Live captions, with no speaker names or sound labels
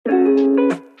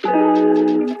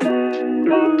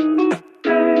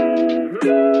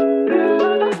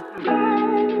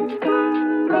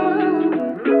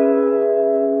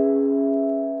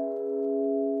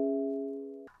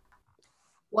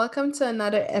Welcome to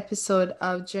another episode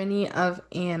of Journey of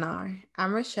ANR.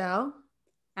 I'm Rochelle.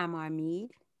 I'm Armide.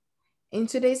 In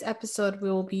today's episode,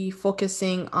 we will be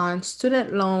focusing on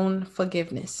student loan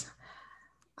forgiveness.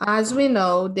 As we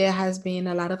know, there has been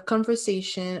a lot of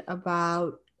conversation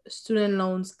about student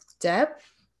loans debt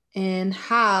and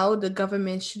how the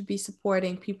government should be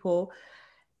supporting people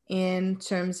in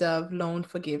terms of loan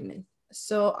forgiveness.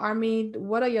 So, Armid,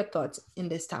 what are your thoughts in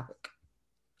this topic?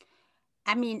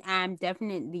 I'm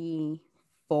definitely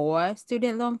for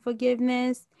student loan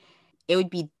forgiveness. It would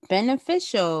be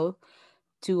beneficial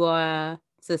to our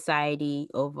society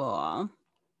overall.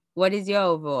 What is your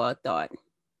overall thought?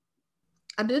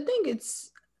 I do think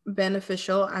it's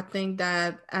beneficial. I think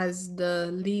that as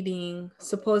the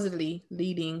supposedly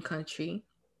leading country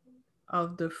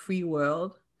of the free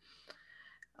world,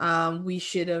 we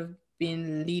should have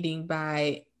been leading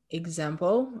by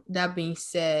example. That being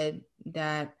said,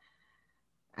 that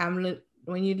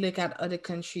when you look at other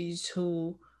countries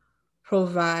who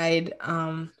provide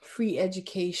free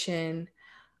education,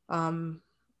 um,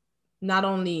 not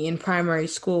only in primary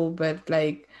school but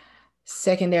like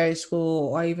secondary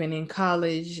school or even in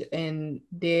college, and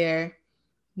their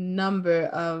number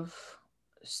of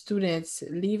students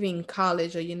leaving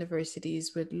college or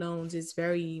universities with loans is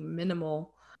very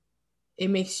minimal. It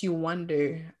makes you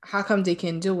wonder how come they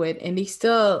can do it and they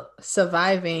still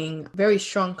surviving very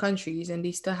strong countries and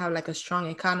they still have like a strong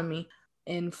economy.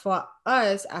 And for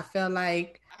us, I feel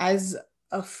like as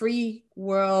a free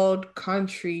world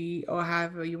country, or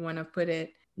however you want to put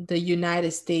it, the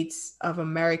United States of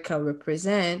America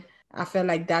represent, I feel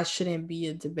like that shouldn't be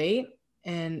a debate.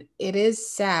 And it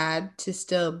is sad to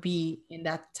still be in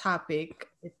that topic.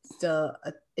 It's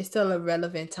still a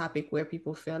relevant topic where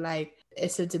people feel like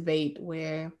it's a debate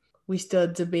where we still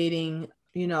debating,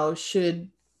 should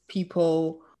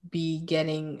people be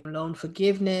getting loan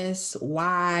forgiveness?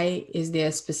 Why? Is there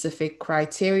a specific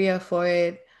criteria for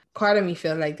it? Part of me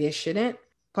feel like there shouldn't.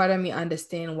 Part of me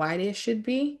understand why there should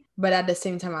be. But at the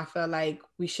same time, I feel like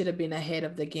we should have been ahead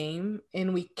of the game,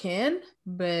 and we can.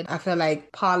 But I feel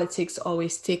like politics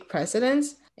always take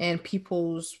precedence and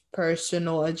people's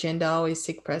personal agenda always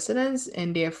take precedence,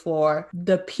 and therefore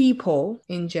the people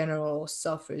in general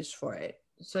suffers for it.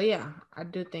 So yeah, I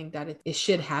do think that it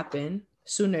should happen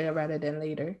sooner rather than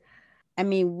later.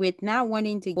 With not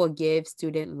wanting to forgive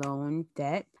student loan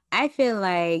debt, I feel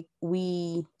like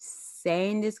we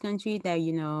say in this country that,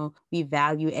 we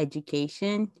value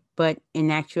education, but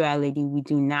in actuality, we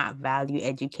do not value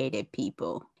educated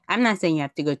people. I'm not saying you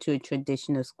have to go to a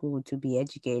traditional school to be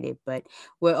educated, but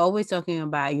we're always talking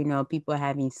about, people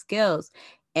having skills.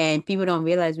 And people don't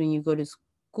realize when you go to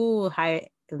school, higher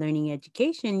learning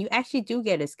education, you actually do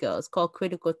get a skill. It's called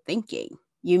critical thinking.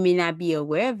 You may not be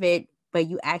aware of it, but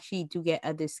you actually do get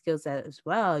other skills as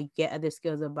well. You get other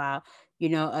skills about,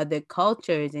 other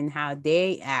cultures and how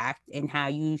they act and how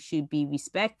you should be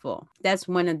respectful. That's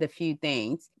one of the few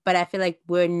things. But I feel like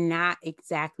we're not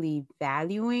exactly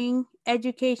valuing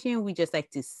education. We just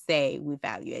like to say we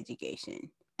value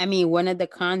education. One of the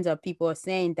cons of people are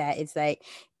saying that it's like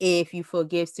if you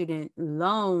forgive student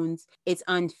loans, it's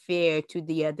unfair to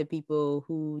the other people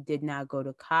who did not go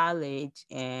to college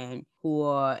and who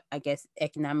are, I guess,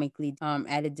 economically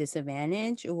at a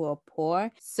disadvantage, who are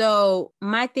poor. So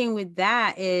my thing with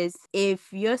that is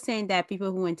if you're saying that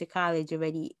people who went to college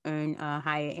already earn a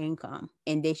higher income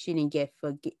and they shouldn't get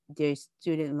their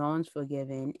student loans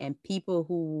forgiven, and people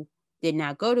who did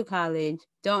not go to college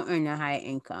don't earn a higher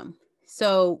income.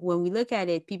 So when we look at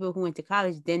it, people who went to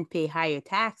college then pay higher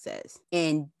taxes.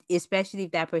 And especially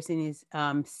if that person is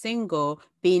single,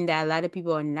 being that a lot of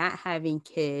people are not having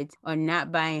kids or not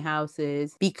buying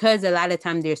houses because a lot of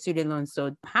times their student loans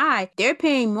so high, they're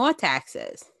paying more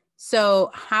taxes. So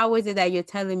how is it that you're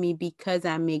telling me because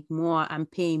I make more, I'm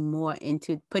putting more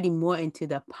into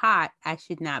the pot, I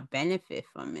should not benefit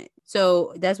from it?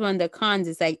 So that's one of the cons.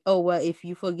 It's like, oh, well, if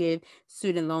you forgive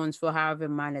student loans for however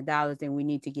amount of dollars, then we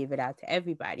need to give it out to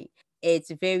everybody.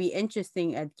 It's very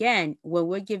interesting. Again, when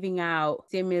we're giving out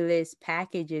stimulus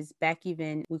packages, back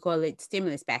even we call it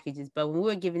stimulus packages, but when we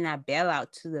were giving out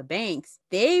bailout to the banks,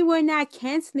 they were not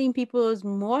canceling people's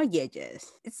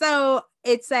mortgages. So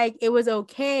it's like it was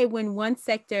okay when one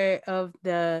sector of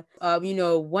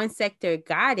one sector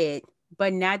got it.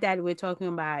 But now that we're talking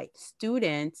about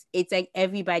students, it's like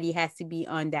everybody has to be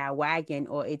on that wagon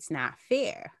or it's not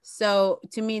fair. So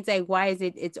to me, it's like, why is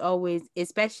it? It's always,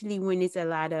 especially when it's a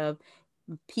lot of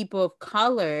people of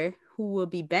color who will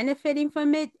be benefiting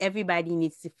from it, everybody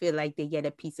needs to feel like they get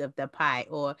a piece of the pie.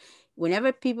 Or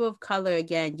whenever people of color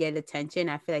again get attention,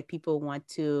 I feel like people want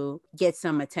to get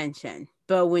some attention.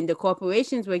 But when the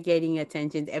corporations were getting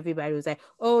attention, everybody was like,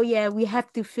 oh yeah, we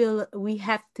have to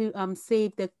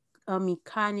save the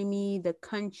economy, the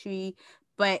country.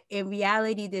 But in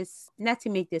reality, this, not to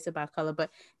make this about color, but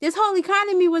this whole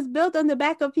economy was built on the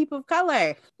back of people of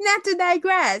color. Not to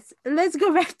digress, let's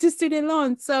go back to student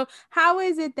loans. So how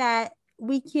is it that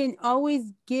we can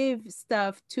always give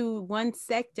stuff to one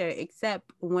sector,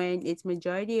 except when it's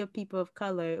majority of people of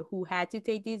color who had to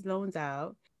take these loans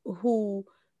out, who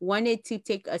wanted to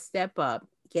take a step up,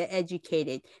 get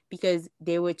educated, because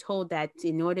they were told that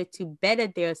in order to better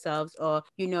themselves, or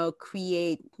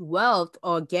create wealth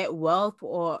or get wealth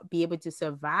or be able to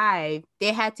survive,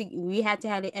 we had to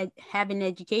have an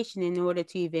education in order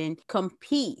to even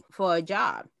compete for a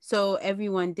job. So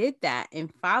everyone did that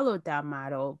and followed that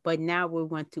model, but now we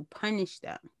want to punish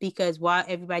them, because while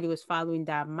everybody was following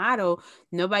that model,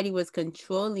 nobody was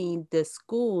controlling the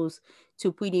schools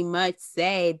to pretty much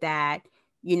say that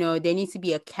there needs to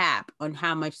be a cap on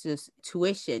how much this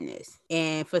tuition is.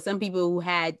 And for some people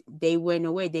they went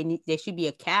away, there should be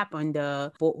a cap on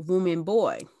the room and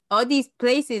board. All these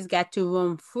places got to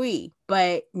roam free,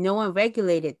 but no one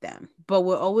regulated them. But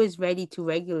we're always ready to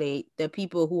regulate the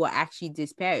people who are actually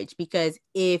disparaged, because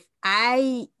if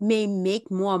I may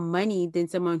make more money than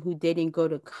someone who didn't go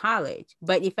to college,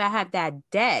 but if I have that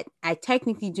debt, I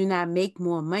technically do not make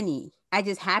more money. I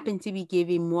just happen to be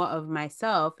giving more of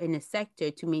myself in a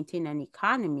sector to maintain an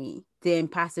economy than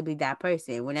possibly that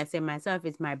person. When I say myself,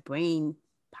 it's my brain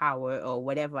power or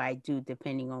whatever I do,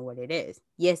 depending on what it is.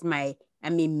 Yes, I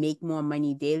may make more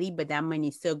money daily, but that money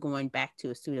is still going back to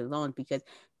a student loan, because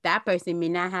that person may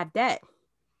not have debt.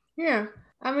 Yeah,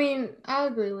 I mean, I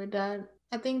agree with that.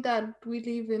 I think that we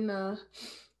live in a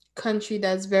country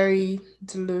that's very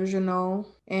delusional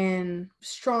and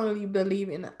strongly believe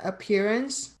in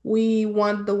appearance. We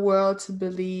want the world to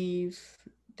believe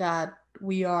that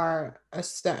we are a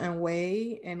certain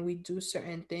way and we do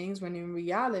certain things, when in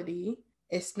reality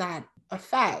it's not a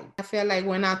fact. I feel like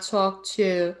when I talk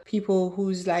to people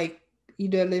who's like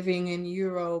either living in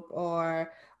Europe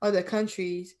or other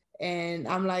countries, and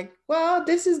I'm like, well,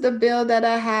 this is the bill that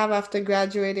I have after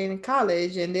graduating in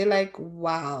college. And they're like,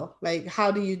 wow, like, how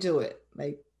do you do it?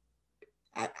 Like,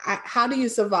 how do you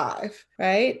survive?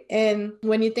 Right. And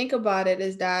when you think about it,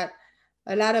 is that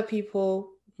a lot of people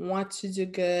want to do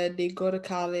good. They go to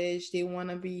college. They want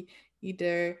to be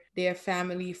either their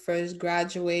family first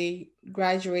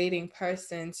graduating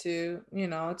person to,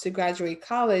 to graduate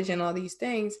college and all these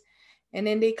things. And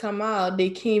then they come out,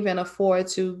 they can't even afford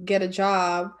to get a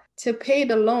job to pay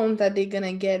the loan that they're going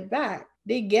to get back.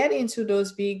 They get into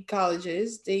those big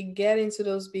colleges, they get into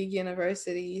those big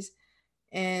universities,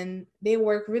 and they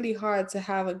work really hard to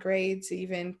have a grade to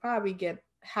even probably get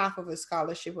half of a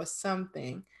scholarship or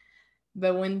something.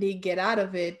 But when they get out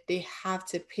of it, they have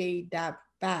to pay that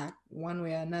back one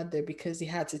way or another, because they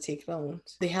had to take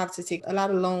loans. They have to take a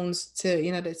lot of loans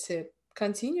to, to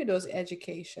continue those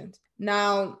educations.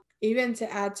 Now, even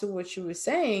to add to what you were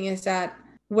saying, is that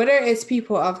whether it's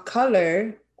people of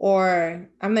color, or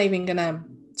I'm not even gonna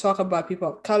talk about people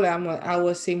of color, I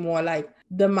will say more like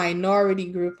the minority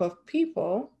group of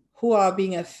people who are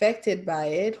being affected by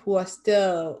it, who are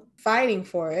still fighting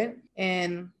for it,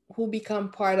 and who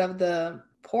become part of the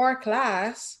poor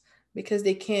class because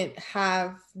they can't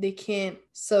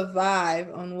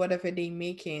survive on whatever they're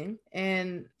making.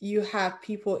 And you have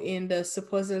people in the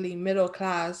supposedly middle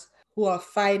class who are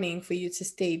fighting for you to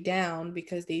stay down,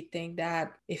 because they think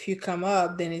that if you come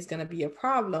up, then it's going to be a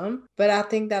problem. But I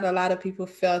think that a lot of people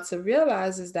fail to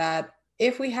realize is that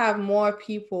if we have more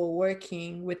people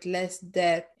working with less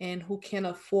debt and who can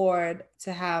afford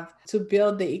to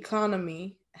build the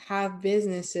economy, have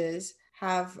businesses,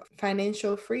 have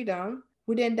financial freedom,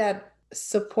 wouldn't that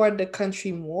support the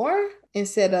country more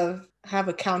instead of have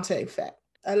a counter effect?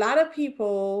 A lot of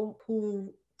people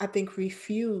who I think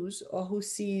refuse, or who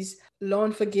sees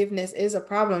loan forgiveness is a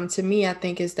problem, to me, I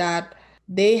think is that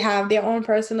they have their own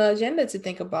personal agenda to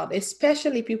think about,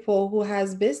 especially people who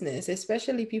has business,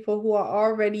 especially people who are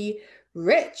already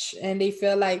rich, and they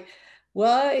feel like,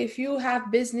 well, if you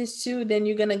have business too, then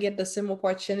you're going to get the same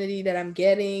opportunity that I'm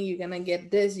getting. You're going to get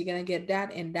this, you're going to get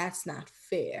that. And that's not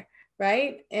fair.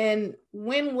 Right. And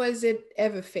when was it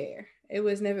ever fair? It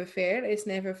was never fair. It's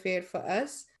never fair for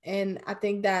us. And I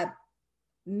think that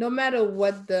no matter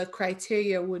what the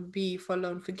criteria would be for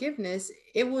loan forgiveness,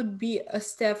 it would be a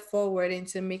step forward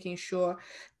into making sure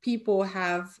people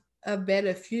have a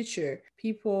better future.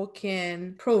 People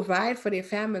can provide for their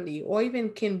family, or even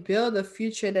can build a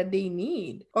future that they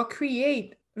need, or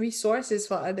create resources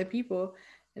for other people,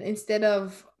 instead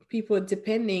of people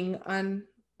depending on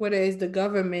whether it's the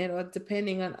government or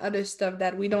depending on other stuff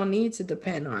that we don't need to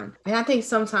depend on. And I think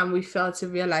sometimes we fail to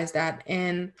realize that,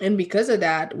 and because of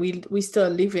that, we still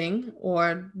living,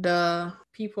 or the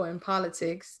people in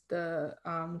politics, the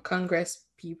Congress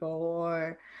people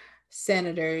or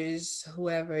senators,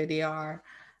 whoever they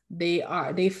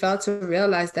fail to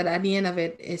realize that at the end of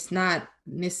it, it's not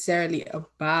necessarily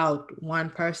about one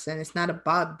person. It's not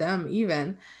about them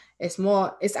even.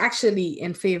 It's actually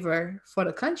in favor for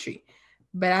the country.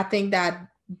 But I think that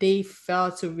they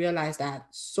fail to realize that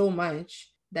so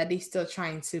much that they still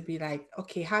trying to be like,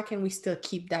 okay, how can we still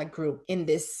keep that group in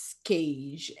this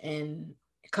cage and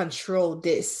control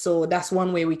this? So that's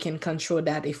one way we can control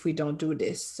that if we don't do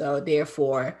this. So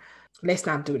therefore, let's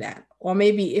not do that. Or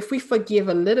maybe if we forgive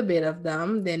a little bit of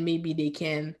them, then maybe they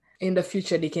can, in the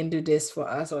future, they can do this for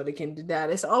us or they can do that.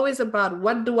 It's always about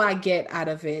what do I get out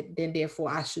of it, then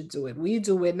therefore I should do it. We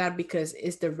do it not because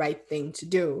it's the right thing to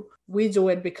do. We do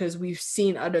it because we've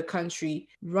seen other country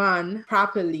run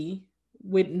properly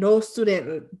with no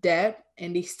student debt,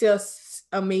 and they still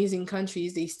amazing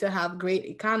countries. They still have great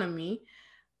economy.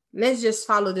 Let's just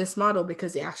follow this model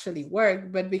because it actually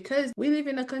worked. But because we live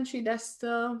in a country that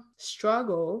still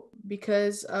struggle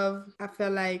because of, I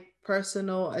feel like,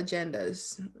 personal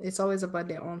agendas. It's always about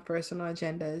their own personal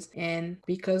agendas. And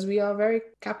because we are very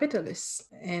capitalist.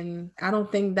 And I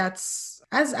don't think that's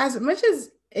as much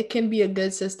as it can be a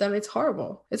good system, it's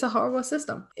horrible. It's a horrible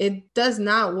system. It does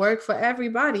not work for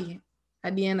everybody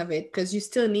at the end of it, because you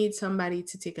still need somebody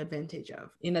to take advantage of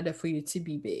in order for you to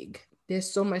be big.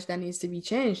 There's so much that needs to be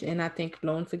changed. And I think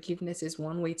loan forgiveness is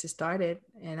one way to start it.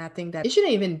 And I think that it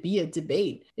shouldn't even be a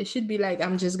debate. It should be like,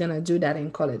 I'm just going to do that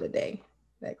and call it a day.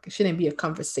 Like, it shouldn't be a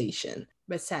conversation.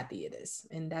 But sadly it is.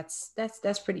 And that's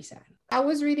pretty sad. I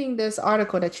was reading this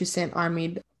article that you sent,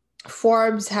 Armid.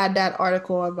 Forbes had that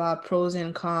article about pros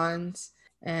and cons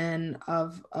and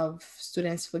of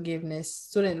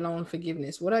student loan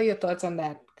forgiveness. What are your thoughts on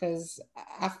that? Because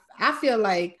I feel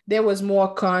like there was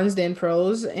more cons than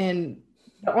pros, and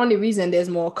the only reason there's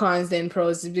more cons than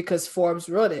pros is because Forbes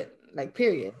wrote it. Like,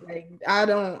 period. Like, I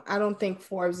don't think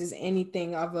Forbes is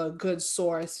anything of a good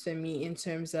source for me in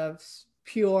terms of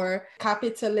pure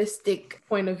capitalistic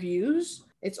point of views.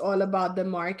 It's all about the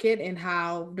market and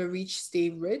how the rich stay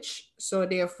rich. So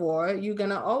therefore, you're going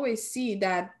to always see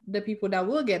that the people that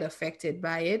will get affected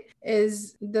by it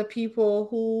is the people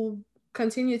who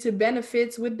continue to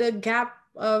benefit with the gap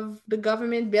of the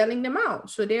government bailing them out.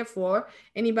 So therefore,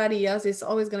 anybody else, it's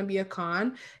always going to be a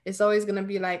con. It's always going to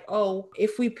be like, oh,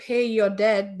 if we pay your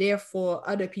debt, therefore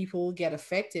other people will get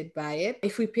affected by it.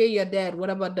 If we pay your debt, what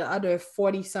about the other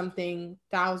 40 something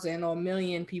thousand or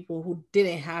million people who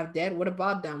didn't have debt? What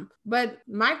about them? But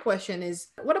my question is,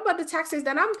 what about the taxes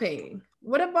that I'm paying?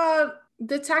 What about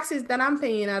the taxes that I'm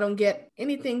paying? I don't get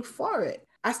anything for it.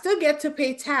 I still get to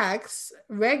pay tax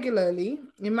regularly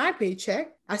in my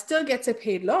paycheck. I still get to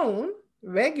pay loan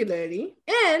regularly.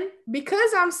 And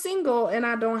because I'm single and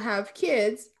I don't have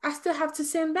kids, I still have to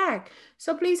send back.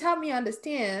 So please help me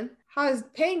understand, how is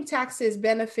paying taxes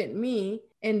benefit me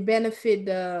and benefit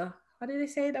the, what did they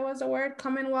say that was the word?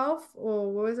 Commonwealth?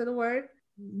 Or what was it the word?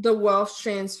 The wealth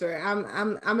transfer.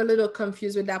 I'm a little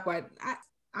confused with that part.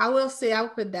 I will say, I'll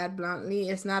put that bluntly,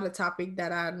 it's not a topic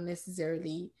that I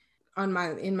necessarily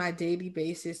in my daily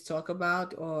basis talk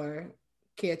about or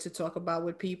care to talk about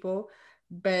with people.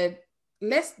 But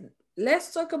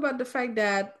let's talk about the fact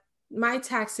that my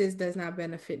taxes does not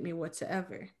benefit me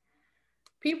whatsoever.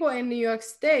 People in New York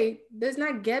State does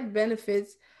not get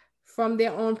benefits from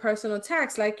their own personal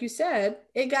tax. Like you said,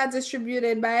 it got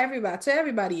distributed by everybody to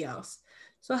everybody else.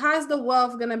 So how's the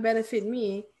wealth gonna benefit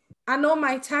me? I know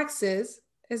my taxes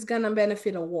is gonna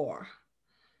benefit a war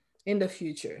in the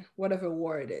future, whatever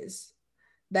war it is,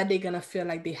 that they're going to feel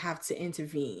like they have to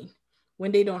intervene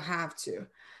when they don't have to.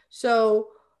 So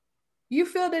you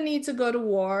feel the need to go to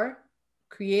war,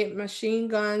 create machine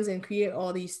guns and create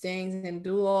all these things and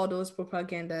do all those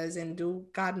propagandas and do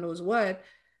God knows what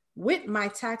with my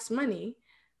tax money.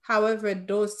 However,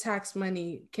 those tax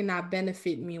money cannot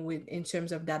benefit me with in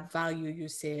terms of that value you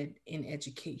said in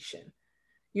education.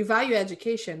 You value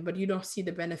education, but you don't see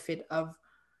the benefit of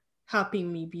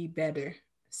helping me be better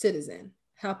citizen,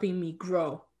 helping me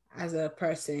grow as a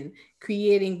person,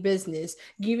 creating business,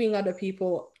 giving other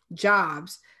people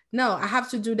jobs. No, I have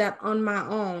to do that on my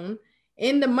own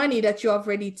in the money that you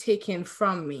already taken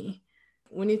from me.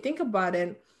 When you think about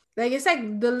it, like, it's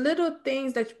like the little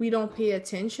things that we don't pay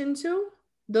attention to,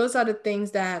 those are the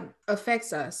things that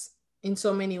affects us in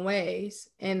so many ways.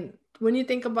 And when you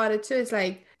think about it too, it's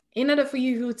like, in order for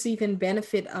you to even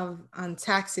benefit of on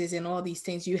taxes and all these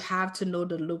things, you have to know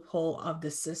the loophole of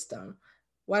the system.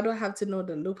 Why do I have to know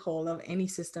the loophole of any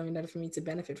system in order for me to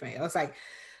benefit from it? I was like,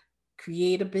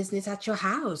 create a business at your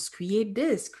house, create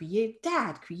this, create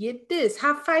that, create this,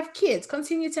 have 5 kids,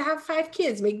 continue to have 5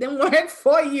 kids, make them work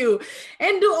for you,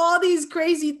 and do all these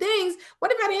crazy things.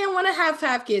 What if I didn't want to have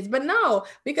 5 kids? But no,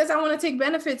 because I want to take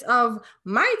benefits of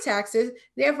my taxes,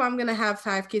 therefore I'm going to have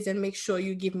 5 kids and make sure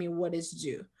you give me what is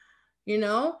due, you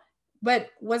know? But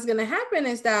what's going to happen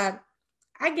is that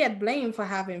I get blamed for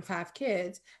having 5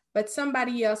 kids, but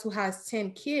somebody else who has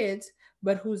 10 kids,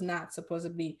 but who's not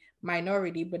supposedly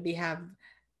minority, but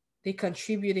they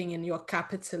contributing in your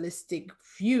capitalistic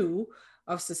view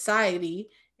of society,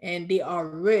 and they are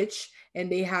rich, and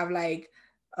they have like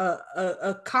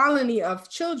a colony of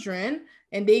children,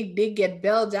 and they get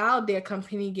bailed out, their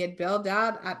company get bailed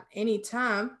out at any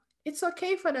time. It's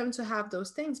okay for them to have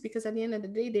those things, because at the end of the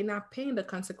day, they're not paying the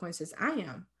consequences I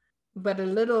am. But a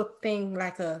little thing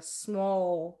like a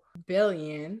small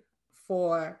billion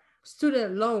for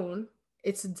student loan,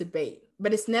 it's a debate.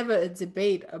 But it's never a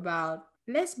debate about,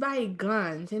 let's buy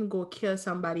guns and go kill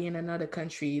somebody in another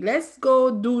country. Let's go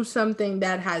do something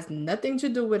that has nothing to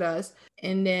do with us.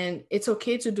 And then it's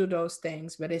okay to do those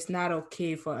things, but it's not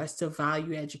okay for us to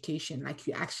value education like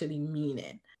you actually mean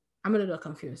it. I'm a little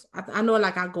confused. I know,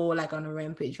 like, I go like on a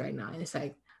rampage right now, and it's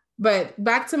like, but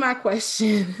back to my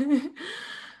question.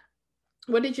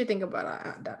 What did you think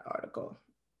about that article?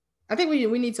 I think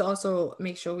we need to also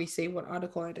make sure we say what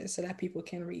article it is so that people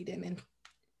can read it. And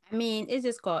I mean, it's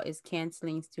just called "Is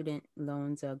Canceling Student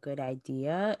Loans a Good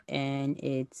Idea?" and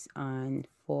it's on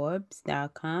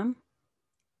Forbes.com.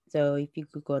 So if you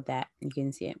Google that, you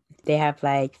can see it. They have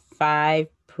like 5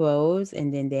 pros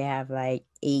and then they have like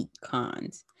 8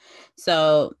 cons.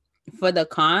 So for the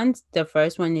cons, the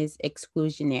first one is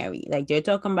exclusionary. Like they're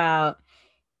talking about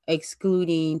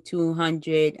excluding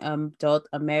 200 adult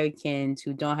Americans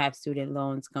who don't have student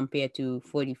loans compared to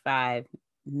 45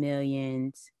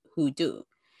 millions who do.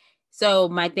 So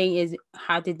my thing is,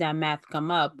 how did that math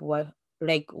come up? What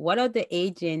are the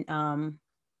age and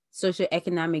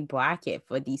socioeconomic bracket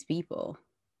for these people?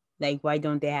 Like, why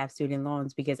don't they have student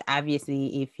loans? Because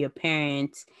obviously, if your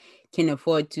parents can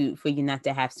afford for you not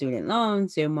to have student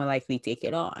loans, they're more likely to take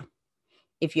it on.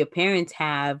 If your parents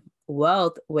have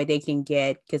wealth where they can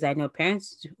get, because I know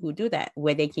parents who do that,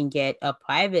 where they can get a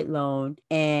private loan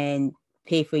and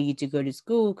pay for you to go to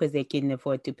school because they can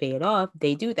afford to pay it off,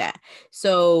 they do that.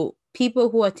 So people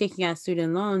who are taking out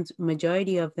student loans,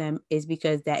 majority of them is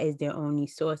because that is their only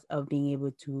source of being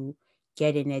able to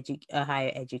get a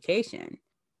higher education.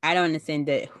 I don't understand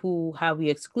how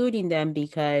we're excluding them,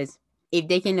 because if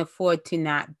they can afford to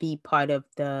not be part of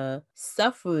the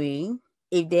suffering,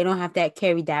 if they don't have that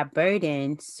carry that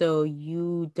burden, so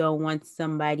you don't want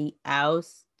somebody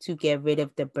else to get rid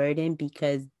of the burden,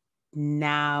 because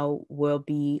now we'll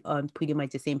be on pretty much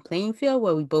the same playing field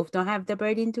where we both don't have the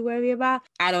burden to worry about.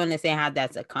 I don't understand how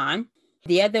that's a con.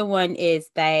 The other one is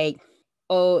like,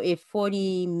 if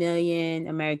 40 million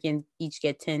Americans each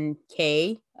get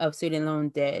 10K of student loan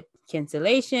debt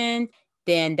cancellation,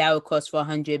 then that would cost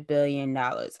 $400 billion.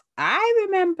 I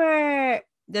remember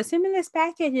the stimulus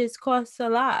packages cost a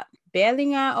lot.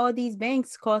 Bailing out all these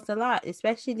banks costs a lot,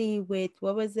 especially with,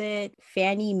 what was it,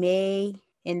 Fannie Mae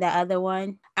and the other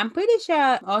one. I'm pretty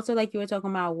sure also, like you were talking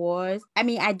about wars. I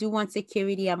mean, I do want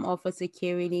security. I'm all for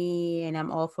security, and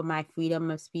I'm all for my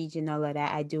freedom of speech and all of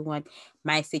that. I do want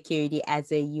my security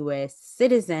as a US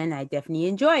citizen. I definitely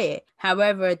enjoy it.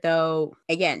 However, though,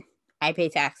 again, I pay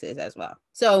taxes as well.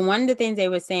 So one of the things they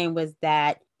were saying was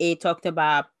that it talked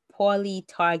about poorly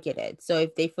targeted. So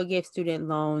if they forgive student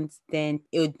loans, then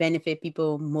it would benefit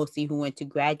people mostly who went to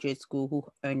graduate school, who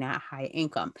earn a higher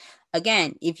income.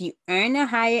 Again, if you earn a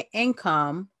higher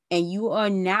income and you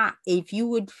are not, if you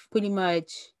would pretty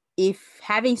much, if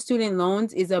having student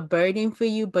loans is a burden for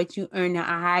you, but you earn a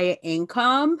higher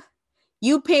income,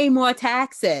 you pay more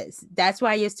taxes. That's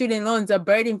why your student loans are a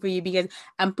burden for you, because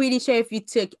I'm pretty sure if you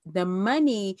took the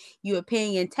money you were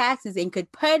paying in taxes and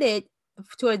could put it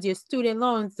towards your student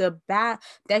loans,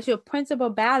 that's your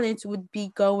principal balance would be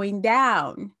going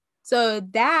down. So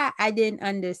that I didn't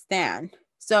understand.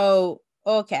 So,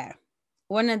 okay.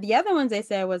 One of the other ones they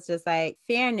said was just like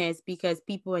fairness, because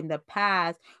people in the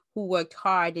past who worked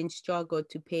hard and struggled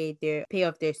to pay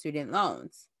off their student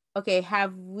loans. Okay,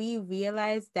 have we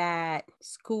realized that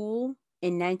school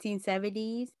in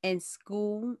 1970s and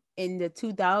school in the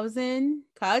 2000s,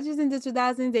 colleges in the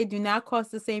 2000s, they do not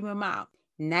cost the same amount.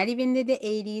 Not even in the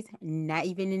 80s, not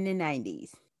even in the 90s.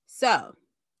 So,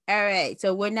 all right.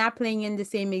 So we're not playing in the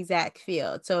same exact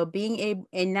field. So being able,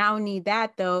 and not only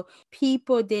that though,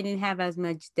 people didn't have as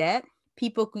much debt.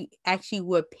 people actually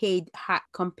were paid high,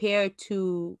 compared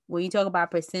to when you talk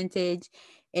about percentage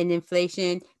and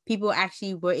inflation, people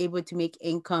actually were able to make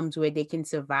incomes where they can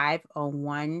survive on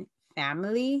one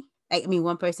family. Like, I mean,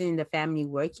 one person in the family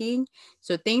working.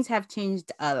 So things have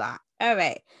changed a lot. All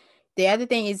right. The other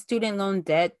thing is student loan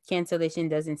debt cancellation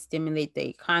doesn't stimulate the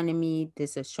economy.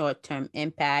 There's a short-term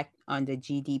impact on the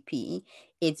GDP.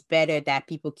 It's better that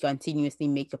people continuously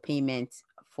make a payment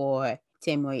for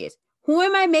 10 more years. Who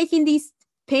am I making these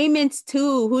payments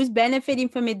to? Who's benefiting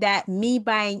from it? That me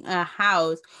buying a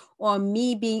house or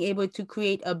me being able to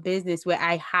create a business where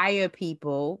I hire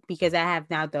people because I have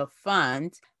now the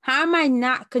funds. How am I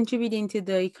not contributing to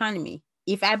the economy?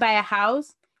 If I buy a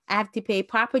house, I have to pay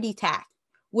property tax,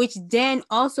 which then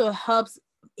also helps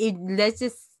it. Let's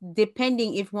just,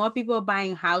 depending if more people are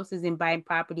buying houses and buying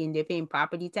property and they're paying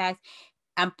property tax,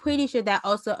 I'm pretty sure that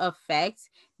also affects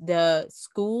the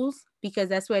schools, because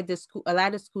that's where a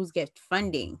lot of schools get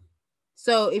funding.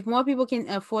 So if more people can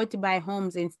afford to buy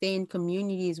homes and stay in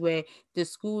communities where the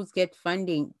schools get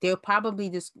funding, they'll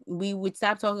probably we would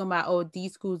stop talking about, oh,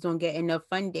 these schools don't get enough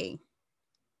funding,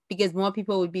 because more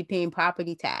people would be paying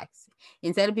property tax.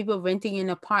 Instead of people renting an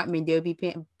apartment, they'll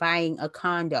be buying a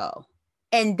condo.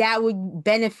 And that would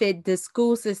benefit the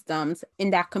school systems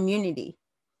in that community.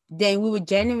 Then we would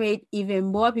generate even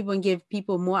more people and give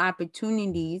people more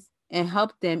opportunities and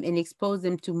help them and expose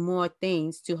them to more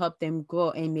things to help them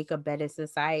grow and make a better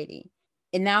society.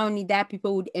 And not only that,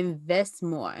 people would invest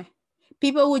more.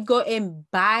 People would go and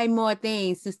buy more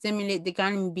things to stimulate the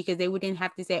economy, because they wouldn't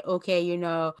have to say, okay,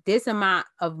 this amount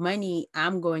of money,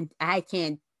 I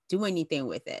can't do anything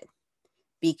with it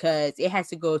because it has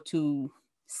to go to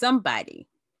somebody.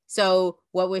 So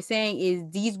what we're saying is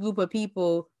these group of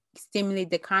people stimulate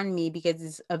the economy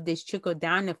because of this trickle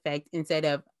down effect, instead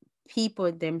of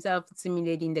people themselves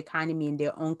stimulating the economy in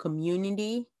their own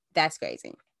community. That's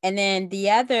crazy. And then the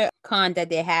other con that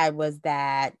they had was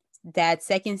that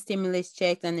second stimulus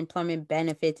checks, unemployment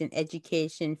benefits, and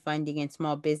education funding and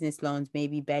small business loans may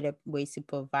be better ways to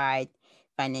provide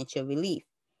financial relief.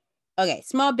 Okay,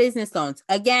 small business loans.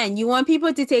 Again, you want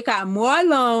people to take out more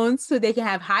loans so they can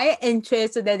have higher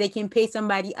interest so that they can pay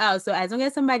somebody else. So as long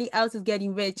as somebody else is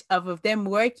getting rich off of them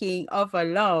working off a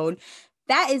loan,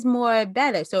 that is more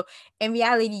better. So in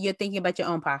reality, you're thinking about your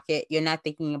own pocket. You're not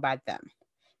thinking about them,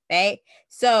 right?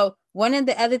 So one of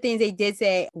the other things they did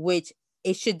say, which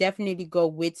it should definitely go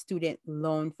with student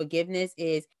loan forgiveness,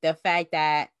 is the fact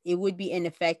that it would be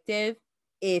ineffective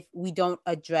if we don't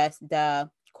address the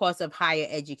cost of higher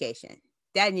education.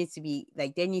 That needs to be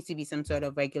there needs to be some sort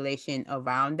of regulation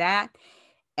around that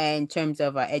in terms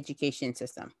of our education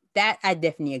system. That I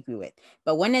definitely agree with.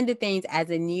 But one of the things,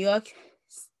 as a New York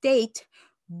State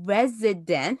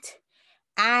resident,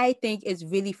 I think is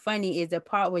really funny is the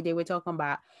part where they were talking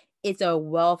about it's a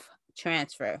wealth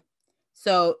transfer.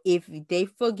 So if they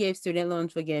forgive student loan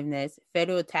forgiveness,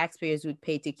 federal taxpayers would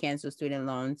pay to cancel student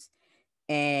loans,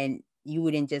 and you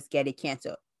wouldn't just get it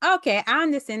canceled. Okay, I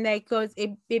understand that, because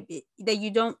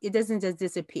it doesn't just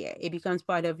disappear. It becomes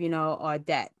part of, our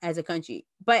debt as a country.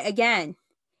 But again,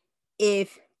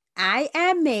 if I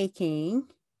am making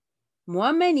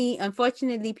more money,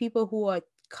 unfortunately, people who are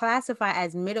classified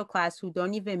as middle class, who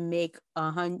don't even make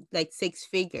six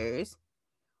figures,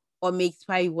 or makes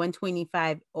probably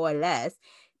 125 or less,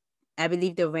 I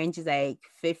believe the range is like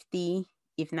 50,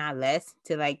 if not less,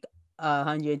 to like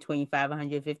 125,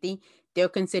 150. They're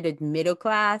considered middle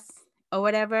class or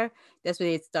whatever. That's what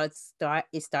it starts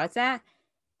at.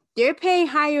 They're paying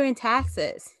higher in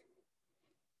taxes.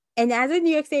 And as a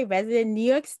New York State resident, New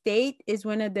York State is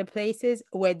one of the places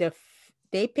where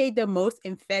they pay the most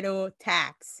in federal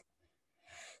tax.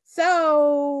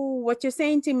 So what you're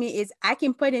saying to me is I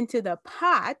can put into the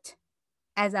pot,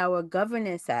 as our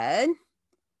governor said,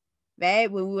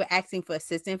 right, when we were asking for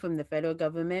assistance from the federal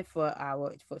government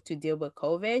to deal with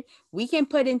COVID, we can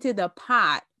put into the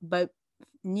pot, but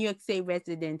New York State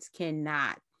residents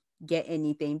cannot get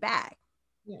anything back.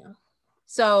 Yeah.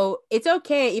 So it's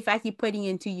okay if I keep putting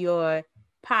into your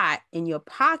pot in your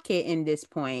pocket in this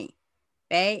point,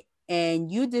 right?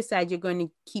 And you decide you're going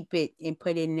to keep it and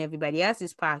put it in everybody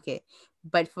else's pocket.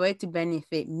 But for it to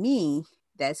benefit me,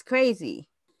 that's crazy.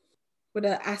 With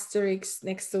an asterisk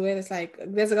next to it, it's like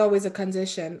there's always a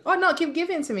condition. Oh no, keep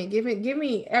giving to me. Give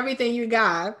me everything you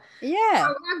got. Yeah.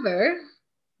 However,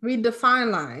 read the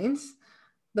fine lines.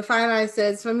 The fine line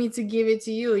says, for me to give it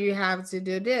to you, you have to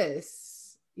do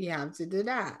this. You have to do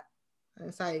that.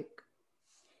 It's like,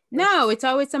 no, it's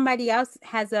always somebody else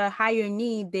has a higher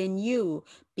need than you,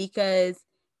 because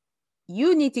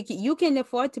you can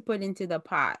afford to put into the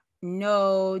pot.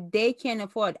 No, they can't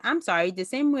afford. I'm sorry. The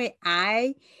same way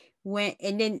I went,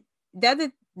 and then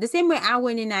the same way I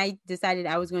went and I decided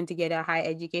I was going to get a higher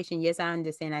education. Yes, I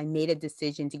understand I made a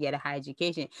decision to get a higher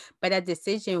education, but that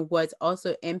decision was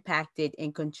also impacted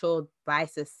and controlled by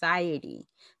society.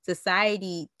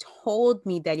 Society told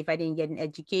me that if I didn't get an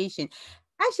education,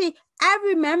 actually, I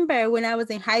remember when I was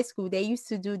in high school, they used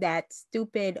to do that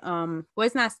stupid, well,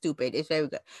 it's not stupid, it's very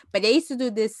good, but they used to do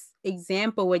this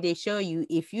example where they show you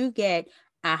if you get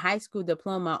a high school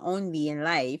diploma only in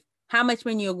life, how much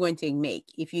money you're going to make.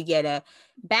 If you get a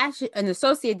bachelor, an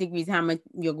associate degree, how much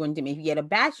you're going to make. If you get a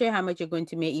bachelor, how much you're going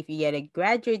to make. If you get a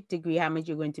graduate degree, how much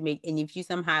you're going to make. And if you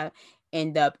somehow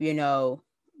end up,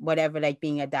 whatever, like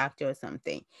being a doctor or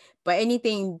something. But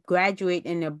anything graduate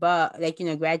and above, like,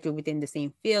 graduate within the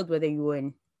same field, whether you were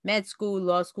in med school,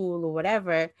 law school, or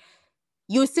whatever,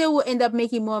 you still will end up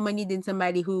making more money than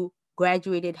somebody who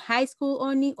graduated high school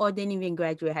only or didn't even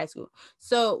graduate high school.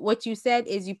 So what you said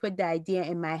is you put the idea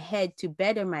in my head to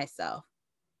better myself.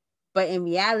 But in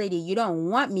reality, you don't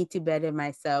want me to better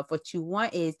myself. What you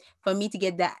want is for me to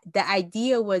get that. The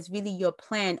idea was really your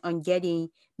plan on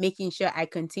making sure I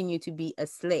continue to be a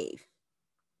slave.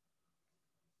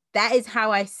 That is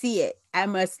how I see it.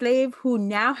 I'm a slave who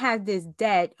now has this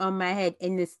debt on my head.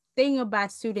 And this thing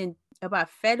about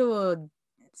federal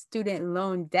student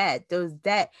loan debt, those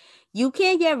debt, you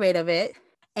can't get rid of it.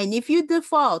 And if you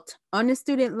default on a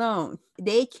student loan,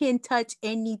 they can touch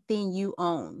anything you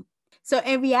own. So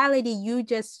in reality,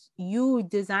 you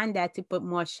designed that to put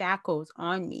more shackles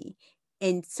on me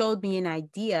and sold me an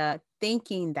idea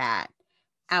thinking that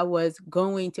I was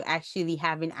going to actually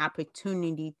have an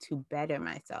opportunity to better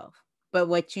myself. But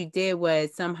what you did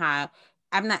was somehow,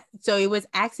 so it was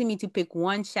asking me to pick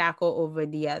one shackle over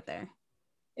the other.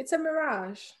 It's a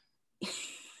mirage.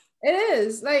 It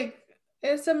is. Like,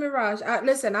 it's a mirage.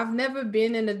 Listen, I've never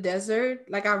been in a desert.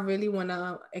 Like, I really want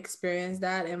to experience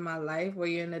that in my life, where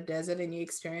you're in a desert and you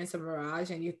experience a mirage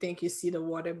and you think you see the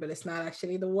water, but it's not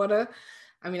actually the water.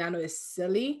 I mean, I know it's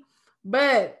silly,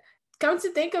 but come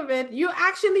to think of it, you're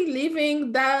actually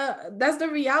leaving that's the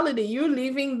reality. You're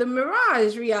leaving the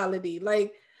mirage reality.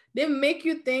 Like, they make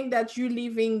you think that you're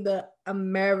living the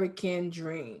American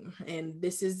dream and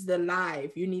this is the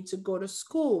life. You need to go to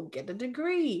school, get a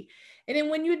degree. And then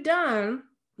when you're done,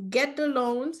 get the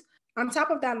loans. On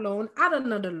top of that loan, add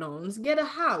another loans, get a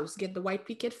house, get the white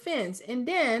picket fence, and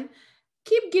then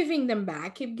keep giving them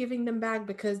back,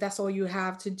 because that's all you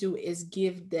have to do is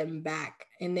give them back.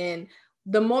 And then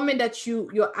the moment that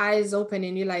your eyes open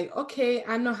and you're like, okay,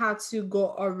 I know how to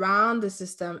go around the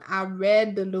system, I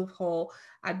read the loophole,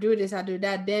 I do this, I do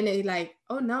that, then it's like,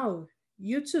 oh no,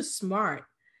 you too smart,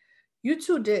 you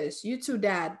too this, you too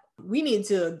that. We need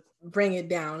to bring it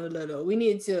down a little. We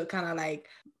need to kind of like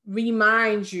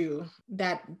remind you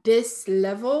that this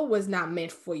level was not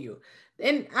meant for you.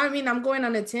 And I mean, I'm going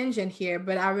on a tangent here,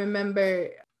 but I remember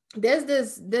there's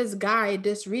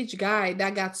this rich guy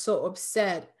that got so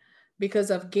upset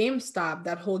because of GameStop,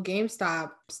 that whole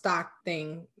GameStop stock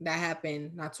thing that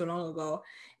happened not too long ago.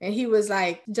 And he was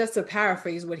like, just to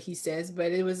paraphrase what he says,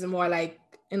 but it was more like,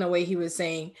 in a way, he was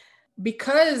saying,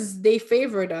 because they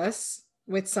favored us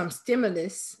with some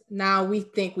stimulus, now we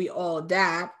think we all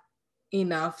that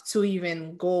enough to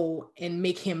even go and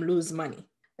make him lose money.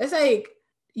 It's like,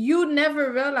 you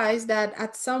never realize that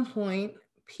at some point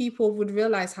people would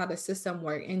realize how the system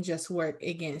works and just work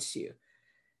against you.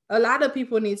 A lot of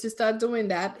people need to start doing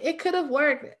that. It could have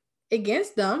worked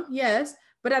against them, yes,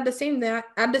 but at the same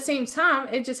time,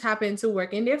 it just happened to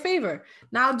work in their favor.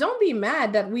 Now, don't be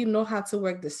mad that we know how to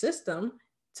work the system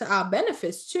to our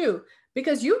benefits too,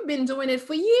 because you've been doing it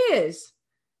for years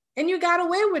and you got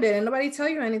away with it and nobody tell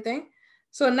you anything.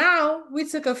 So now we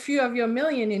took a few of your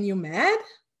million and you mad?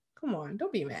 Come on,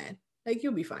 don't be mad. Like,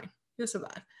 you'll be fine. You'll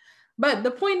survive. But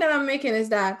the point that I'm making is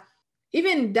that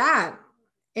even that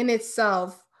in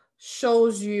itself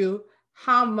shows you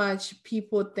how much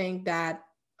people think that,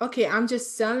 okay, I'm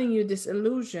just selling you this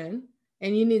illusion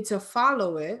and you need to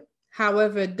follow it.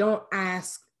 However, don't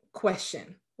ask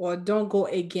question or don't go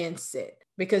against it.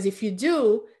 Because if you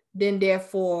do, then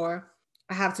therefore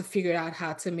I have to figure out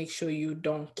how to make sure you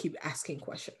don't keep asking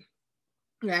questions.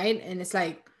 Right? And it's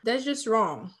like, that's just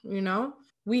wrong,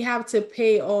 We have to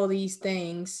pay all these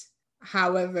things.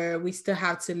 However, we still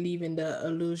have to live in the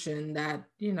illusion that,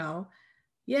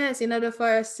 yes, in order for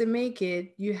us to make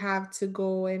it, you have to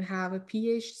go and have a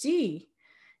PhD.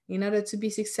 In order to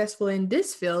be successful in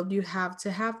this field, you have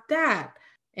to have that.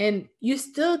 And you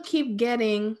still keep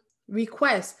getting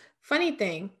requests. Funny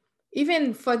thing,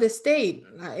 even for the state,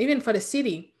 even for the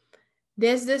city,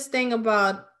 there's this thing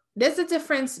about, there's a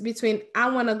difference between I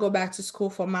want to go back to school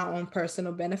for my own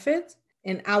personal benefit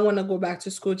and I want to go back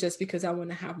to school just because I want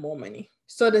to have more money.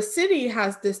 So the city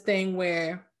has this thing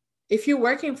where if you're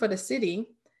working for the city,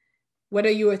 whether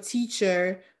you're a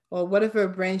teacher or whatever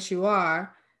branch you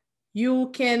are, you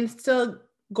can still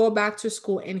go back to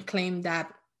school and claim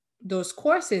that those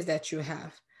courses that you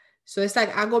have. So it's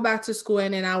like I go back to school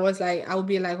and then I would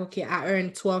be like, okay, I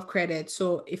earned 12 credits.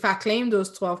 So if I claim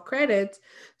those 12 credits,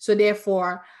 so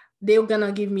therefore they're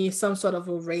gonna give me some sort of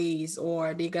a raise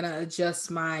or they're gonna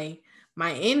adjust my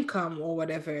income or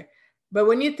whatever. But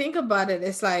when you think about it,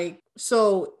 it's like,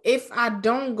 so if I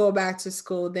don't go back to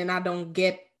school, then I don't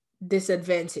get this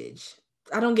advantage.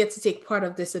 I don't get to take part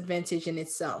of this advantage in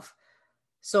itself.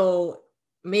 So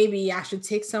maybe I should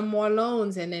take some more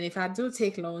loans. And then if I do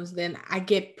take loans, then I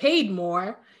get paid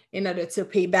more in order to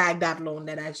pay back that loan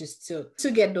that I just took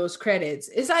to get those credits.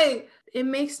 It's like, it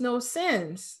makes no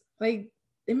sense. Like,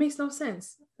 it makes no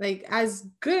sense. Like, as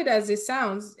good as it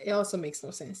sounds, it also makes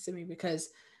no sense to me because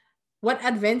what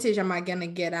advantage am I going to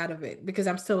get out of it? Because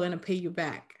I'm still going to pay you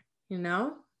back, you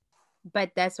know?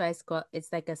 But that's why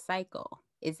it's like a cycle.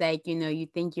 It's like, you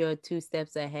think you're 2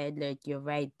 steps ahead, like you're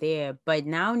right there. But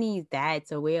not only that,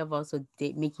 it's a way of also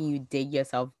making you dig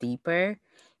yourself deeper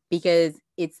because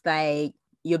it's like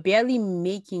you're barely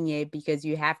making it because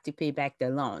you have to pay back the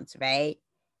loans, right?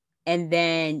 And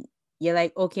then you're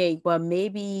like, okay, well,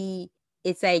 maybe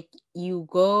it's like you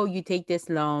take this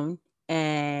loan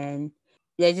and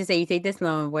let's just say you take this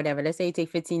loan, whatever. Let's say you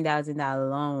take $15,000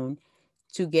 loan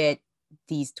to get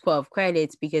these 12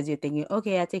 credits because you're thinking,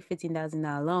 okay, I take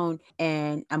 $15,000 loan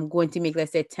and I'm going to make,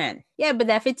 let's say 10. Yeah, but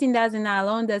that $15,000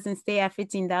 loan doesn't stay at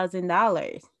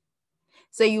 $15,000.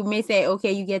 So you may say,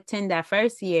 okay, you get 10 that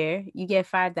first year, you get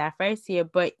 5 that first year,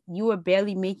 but you were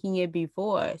barely making it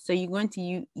before. So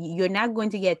you're not going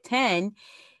to get 10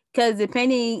 because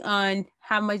depending on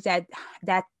how much that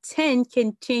 10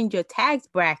 can change your tax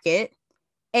bracket.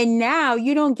 And now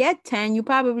you don't get 10, you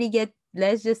probably get,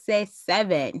 let's just say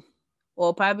 7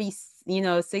 or probably,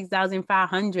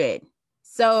 6,500.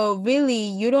 So really,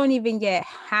 you don't even get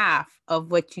half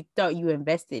of what you thought you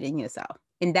invested in yourself.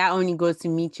 And that only goes to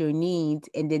meet your needs.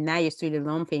 And then now your student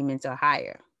loan payments are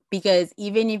higher. Because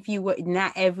even if you were,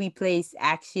 not every place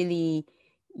actually,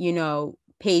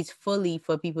 pays fully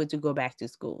for people to go back to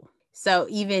school. So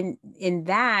even in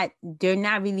that, they're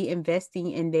not really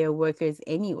investing in their workers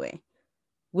anyway,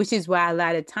 which is why a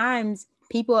lot of times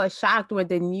people are shocked with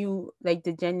the new, like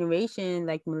the generation,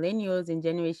 like millennials and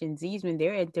Generation Zs, when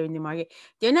they're entering the market,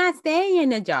 they're not staying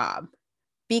in a job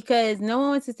because no one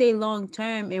wants to stay long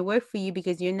term and work for you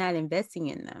because you're not investing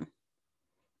in them.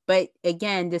 But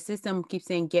again, the system keeps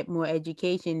saying get more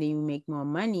education, then you make more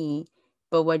money.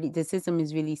 But what the system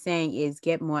is really saying is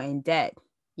get more in debt,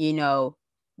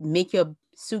 make your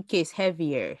suitcase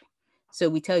heavier. So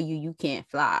we tell you can't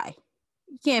fly.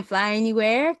 You can't fly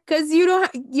anywhere because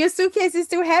your suitcase is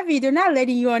too heavy. They're not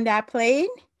letting you on that plane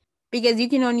because you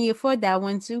can only afford that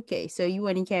one suitcase. So you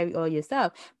wouldn't carry all your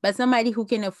stuff. But somebody who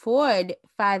can afford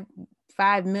 5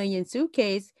 million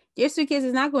suitcase, their suitcase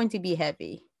is not going to be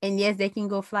heavy. And yes, they can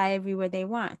go fly everywhere they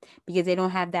want because they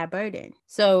don't have that burden.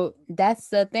 So that's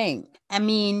the thing. I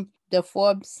mean, the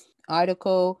Forbes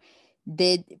article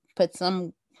did put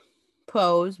some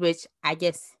pros, which I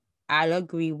guess I'll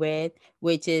agree with,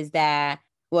 which is that,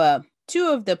 well, 2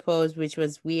 of the pros, which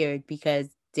was weird because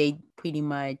they pretty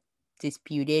much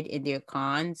disputed in their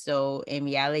cons. So in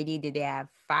reality, did they have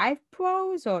 5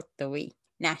 pros or 3?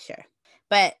 Not sure.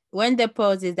 But one of the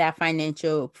pros is that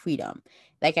financial freedom.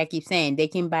 Like I keep saying, they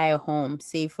can buy a home,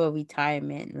 save for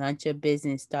retirement, launch a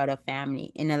business, start a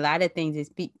family. And a lot of things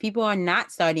is people are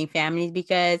not starting families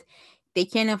because they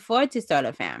can't afford to start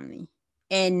a family.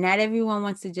 And not everyone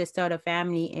wants to just start a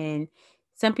family. And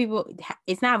some people,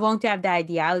 it's not wrong to have the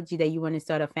ideology that you want to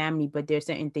start a family, but there's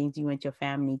certain things you want your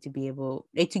family to be able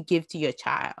to give to your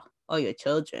child or your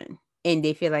children. And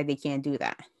they feel like they can't do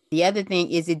that. The other thing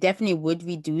is it definitely would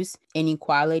reduce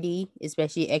inequality,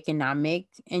 especially economic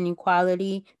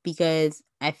inequality, because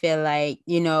I feel like,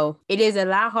 it is a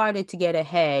lot harder to get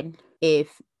ahead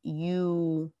if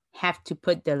you have to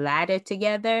put the ladder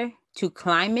together to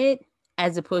climb it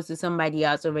as opposed to somebody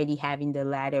else already having the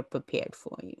ladder prepared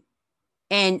for you.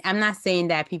 And I'm not saying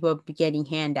that people are getting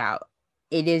handout.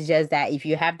 It is just that if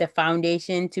you have the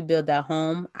foundation to build a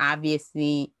home,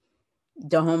 obviously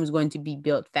the home is going to be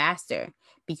built faster,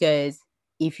 because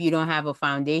if you don't have a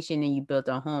foundation and you build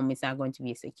a home, it's not going to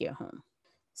be a secure home.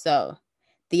 So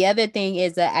the other thing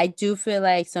is that I do feel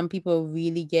like some people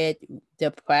really get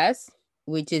depressed,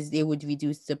 which is it would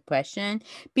reduce depression.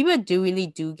 People really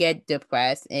do get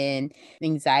depressed and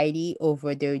anxiety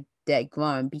over their debt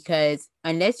growing, because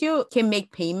unless you can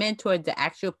make payment towards the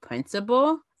actual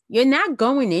principal, you're not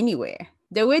going anywhere.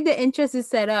 The way the interest is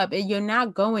set up, you're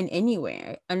not going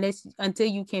anywhere until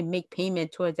you can make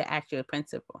payment towards the actual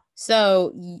principal.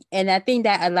 So, and I think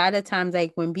that a lot of times,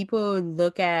 like when people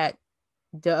look at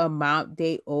the amount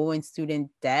they owe in student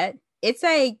debt, it's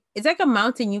like a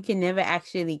mountain you can never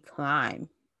actually climb.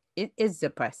 It is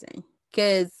depressing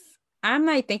because I'm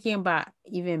like thinking about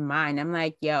even mine. I'm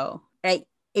like, yo, like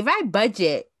if I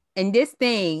budget and this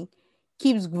thing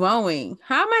keeps growing,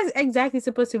 how am I exactly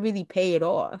supposed to really pay it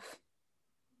off?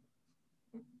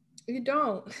 You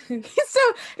don't. So,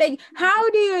 like, how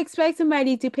do you expect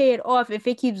somebody to pay it off if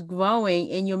it keeps growing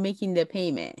and you're making the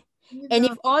payment? You And if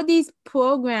don't. all these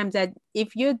programs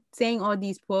if you're saying all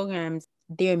these programs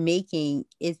they're making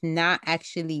is not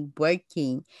actually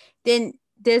working, then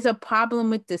there's a problem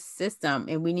with the system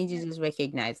and we need to just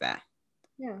recognize that.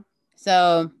 Yeah.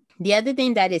 So the other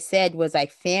thing that it said was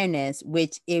like fairness,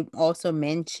 which it also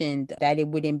mentioned that it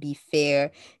wouldn't be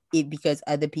fair because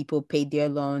other people paid their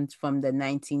loans from the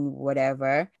 19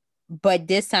 whatever. But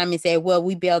this time it said, well,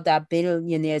 we bailed out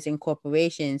billionaires and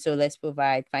corporations, so let's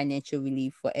provide financial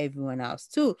relief for everyone else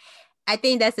too. I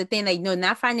think that's the thing. Like, no,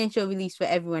 not financial relief for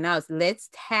everyone else. Let's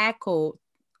tackle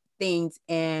things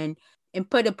and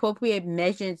put appropriate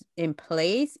measures in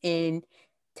place and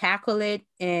tackle it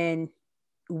in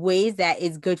ways that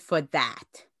is good for that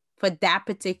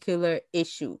particular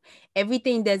issue.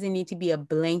 Everything doesn't need to be a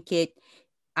blanket.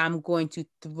 I'm going to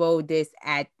throw this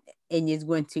at and it's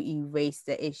going to erase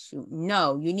the issue.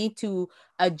 No, you need to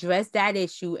address that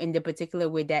issue in the particular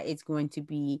way that it's going to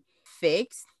be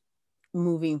fixed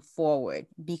moving forward,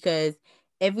 because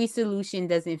every solution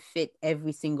doesn't fit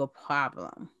every single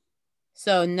problem.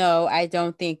 So no, I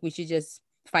don't think we should just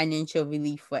financial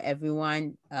relief for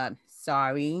everyone.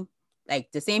 Sorry.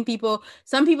 Like the same people,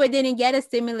 some people didn't get a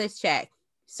stimulus check.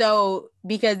 So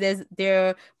because there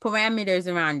are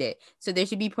parameters around it. So there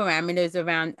should be parameters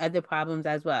around other problems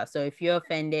as well. So if you're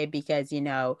offended because,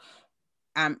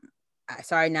 I'm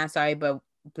sorry, not sorry, but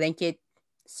blanket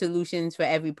solutions for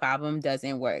every problem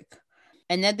doesn't work.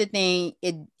 Another thing,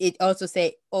 it also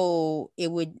say, oh, it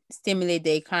would stimulate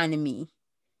the economy.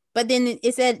 But then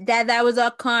it said that was a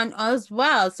con as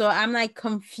well. So I'm like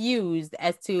confused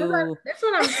as to That's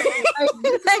what I'm saying. Like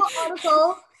this like, whole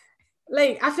article,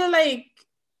 like I feel like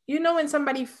when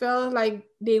somebody feels like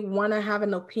they want to have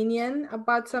an opinion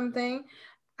about something,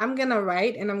 I'm gonna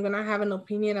write and I'm gonna have an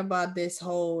opinion about this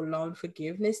whole loan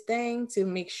forgiveness thing to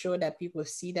make sure that people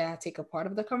see that I take a part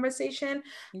of the conversation.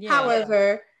 yeah.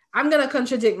 However, I'm gonna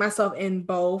contradict myself in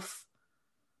both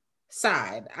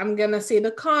side. I'm gonna say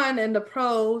the con and the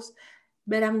pros,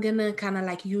 but I'm gonna kind of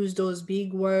like use those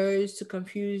big words to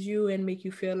confuse you and make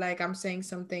you feel like I'm saying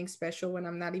something special when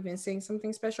I'm not even saying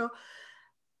something special.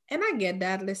 And I get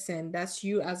that. Listen, that's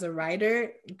you as a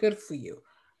writer. Good for you.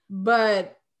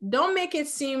 But don't make it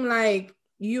seem like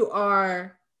you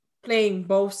are playing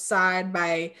both sides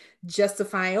by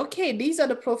justifying, okay, these are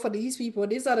the pro for these people,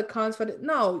 these are the cons for the.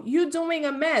 No, you're doing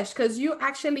a mesh because you're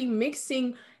actually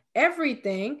mixing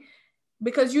everything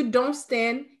because you don't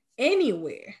stand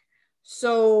anywhere.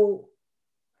 So,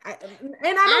 and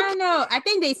I I don't don't know. I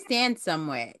think they stand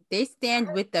somewhere. They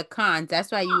stand with the cons.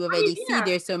 That's why you already see yeah,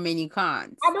 there's so many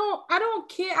cons. I don't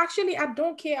care. Actually, I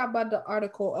don't care about the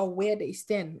article or where they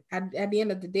stand. At the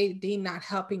end of the day, they're not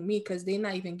helping me because they're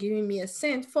not even giving me a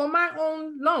cent for my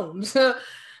own loans.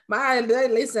 My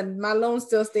loans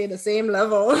still stay the same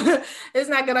level. It's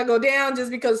not gonna go down just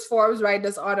because Forbes write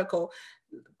this article.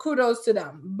 Kudos to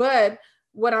them. But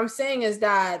what I'm saying is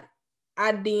that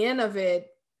at the end of it,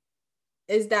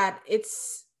 is that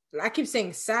I keep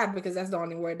saying sad because that's the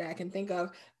only word that I can think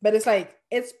of, but it's like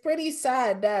it's pretty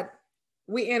sad that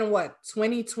we in what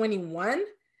 2021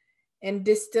 and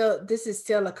this is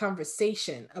still a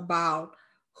conversation about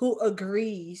who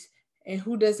agrees and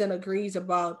who doesn't agrees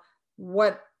about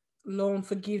what loan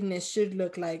forgiveness should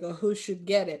look like or who should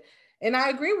get it. And I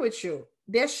agree with you.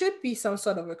 There should be some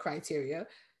sort of a criteria.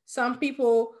 Some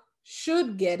people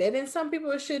should get it and some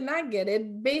people should not get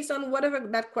it based on whatever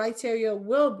that criteria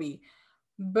will be.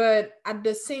 But at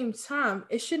the same time,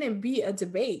 it shouldn't be a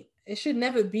debate. It should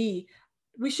never be.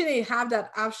 We shouldn't have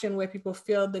that option where people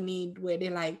feel the need where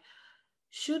they're like,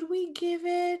 should we give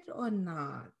it or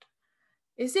not?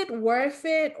 Is it worth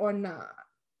it or not?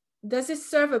 Does it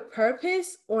serve a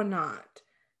purpose or not?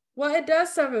 Well, it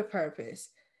does serve a purpose.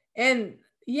 And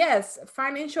yes,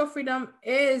 financial freedom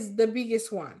is the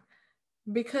biggest one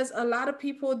because a lot of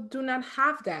people do not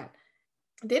have that.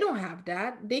 They don't have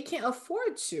that. They can't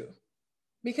afford to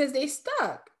because they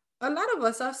stuck. A lot of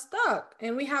us are stuck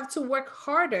and we have to work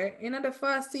harder in order for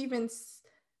us to even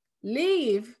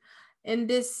live in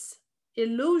this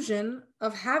illusion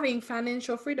of having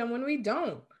financial freedom when we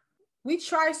don't. We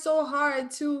try so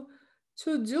hard to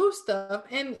do stuff,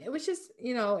 and which is,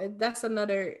 that's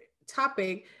another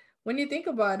topic. When you think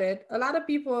about it, a lot of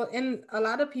people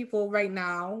right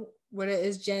now, whether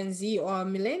it's Gen Z or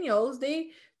millennials, they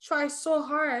try so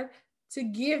hard to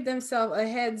give themselves a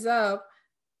heads up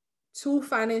to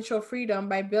financial freedom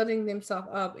by building themselves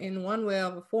up in one way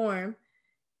or a form,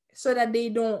 so that they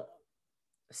don't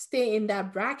stay in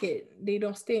that bracket, they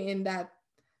don't stay in that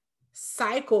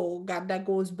cycle that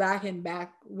goes back and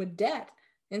back with debt.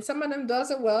 And some of them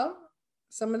does it well,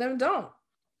 some of them don't.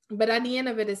 But at the end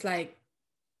of it, it's like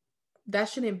that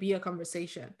shouldn't be a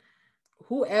conversation.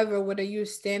 Whoever, whether you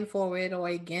stand for it or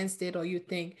against it, or you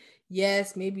think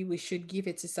yes, maybe we should give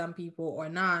it to some people or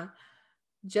not,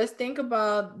 just think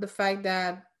about the fact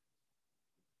that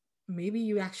maybe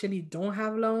you actually don't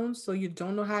have loans, so you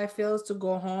don't know how it feels to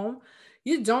go home.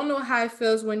 You don't know how it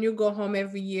feels when you go home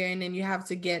every year and then you have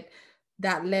to get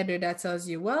that letter that tells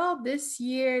you, well, this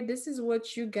year this is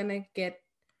what you're gonna get,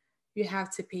 you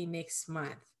have to pay next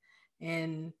month.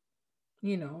 And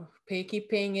keep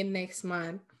paying it next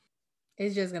month.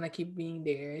 It's just gonna keep being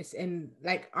there. And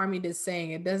like Army is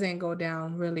saying, it doesn't go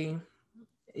down really.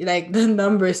 Like the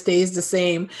number stays the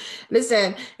same.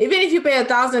 Listen, even if you pay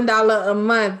 $1,000 a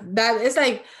month, that it's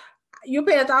like you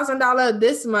pay $1,000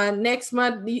 this month, next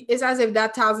month it's as if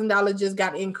that $1,000 just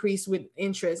got increased with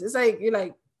interest. It's like you're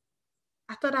like,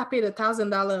 I thought I paid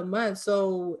 $1,000 a month,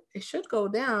 so it should go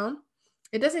down.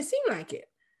 It doesn't seem like it.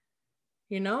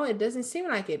 It doesn't seem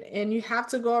like it. And you have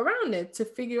to go around it to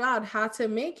figure out how to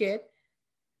make it.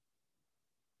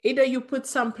 Either you put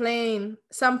some plans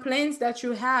that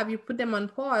you have, you put them on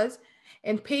pause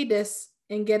and pay this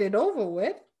and get it over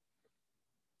with,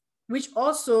 which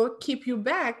also keep you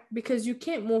back because you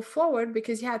can't move forward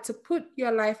because you had to put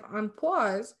your life on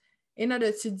pause in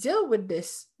order to deal with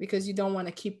this because you don't want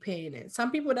to keep paying it. Some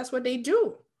people, that's what they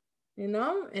do, and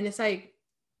it's like,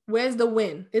 where's the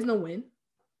win? There's no win.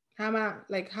 How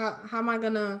am I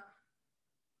gonna,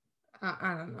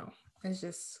 I don't know. It's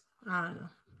just, I don't know.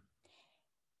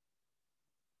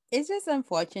 It's just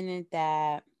unfortunate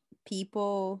that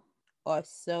people are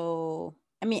so,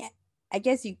 I mean, I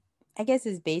guess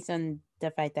it's based on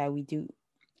the fact that we do,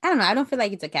 I don't know, I don't feel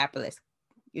like it's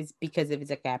because if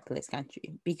it's a capitalist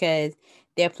country, because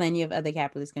there are plenty of other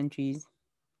capitalist countries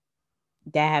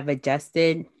that have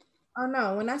adjusted. Oh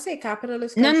no, when I say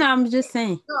capitalist country, no, I'm just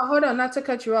saying. No, hold on, not to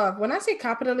cut you off. When I say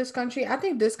capitalist country, I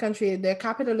think this country, their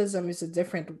capitalism is it's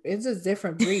a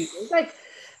different breed. It's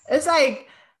like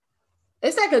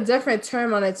it's like a different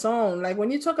term on its own. Like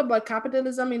when you talk about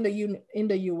capitalism in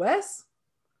the US,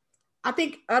 I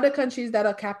think other countries that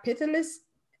are capitalist,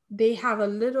 they have a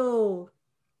little,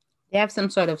 they have some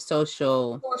sort of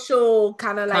social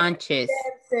kind of like conscious.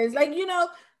 Like,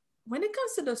 when it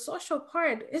comes to the social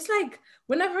part, it's like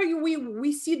whenever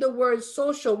we see the word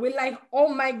social, we're like, oh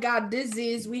my God,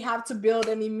 we have to build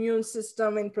an immune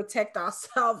system and protect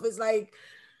ourselves. It's like,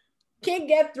 can't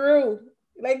get through.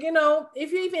 Like,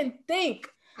 if you even think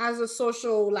as a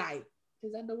social, like,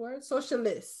 is that the word?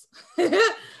 Socialist. It's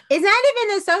not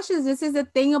even a socialist. This is the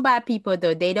thing about people,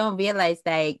 though. They don't realize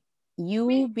like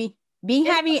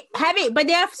but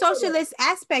there are socialist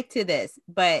aspect to this,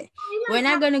 but we're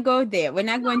not going to go there. We're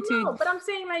not going to. But I'm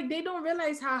saying like they don't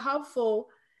realize how helpful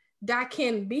that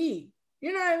can be.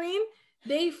 You know what I mean?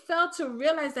 They fail to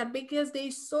realize that because they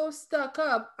so stuck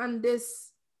up on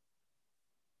this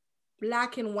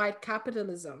black and white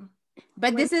capitalism.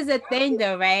 But this is a thing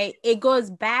though, right? It goes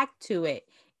back to it.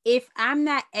 If I'm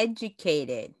not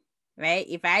educated, right?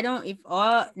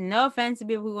 No offense to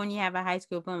people who only have a high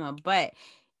school diploma, but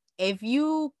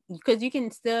because you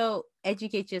can still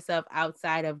educate yourself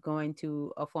outside of going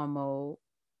to a formal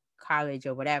college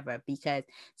or whatever,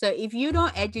 so if you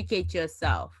don't educate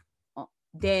yourself,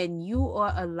 then you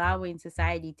are allowing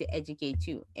society to educate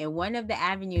you. And one of the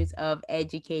avenues of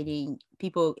educating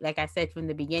people, like I said from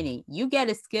the beginning, you get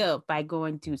a skill by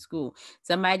going to school.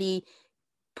 Somebody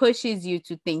pushes you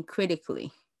to think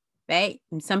critically, right?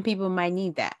 And some people might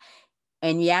need that.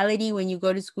 In reality, when you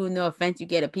go to school, no offense, you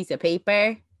get a piece of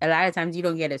paper. A lot of times you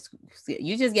don't get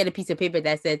you just get a piece of paper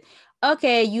that says,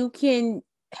 okay, you can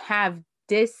have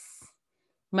this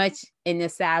much in a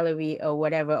salary or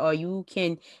whatever, or you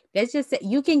can, let's just say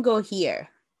you can go here.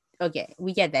 Okay,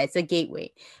 we get that. It's a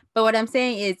gateway. But what I'm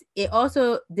saying is it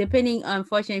also, depending,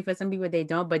 unfortunately for some people they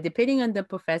don't, but depending on the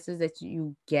professors that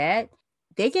you get,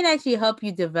 they can actually help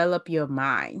you develop your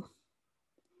mind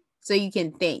so you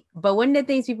can think. But one of the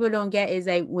things people don't get is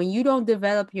like when you don't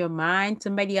develop your mind,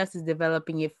 somebody else is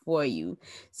developing it for you.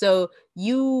 So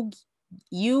you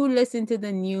You listen to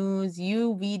the news,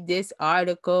 you read this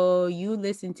article, you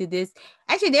listen to this.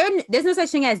 Actually, there's no such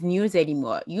thing as news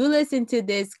anymore. You listen to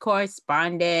this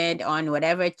correspondent on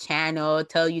whatever channel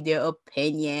tell you their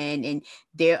opinion and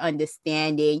their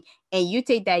understanding, and you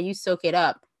take that, you soak it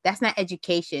up. That's not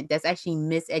education. That's actually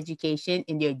miseducation,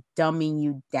 and they're dumbing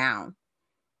you down.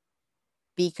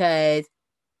 Because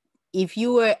if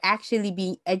you were actually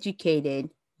being educated,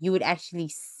 you would actually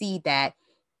see that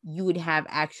you would have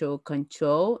actual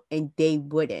control, and they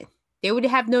wouldn't. They would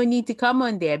have no need to come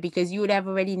on there because you would have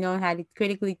already known how to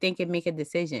critically think and make a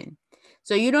decision.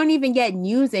 So you don't even get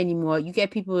news anymore. You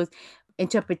get people's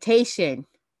interpretation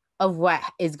of what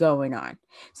is going on.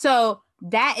 So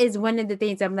that is one of the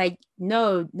things I'm like,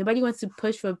 no, nobody wants to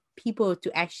push for people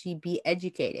to actually be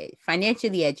educated,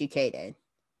 financially educated,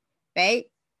 right?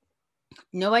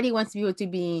 Nobody wants people to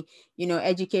be,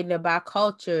 educated about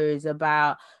cultures,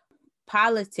 about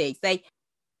politics. Like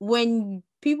when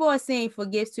people are saying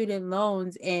forgive student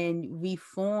loans and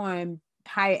reform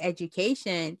higher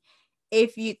education,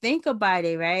 if you think about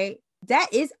it, right, that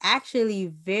is actually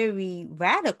very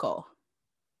radical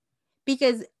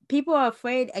because people are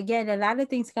afraid. Again, a lot of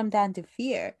things come down to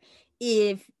fear.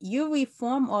 If you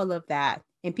reform all of that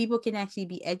and people can actually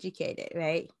be educated,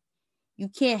 right, you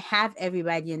can't have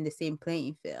everybody in the same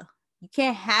playing field. You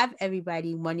can't have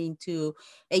everybody wanting to,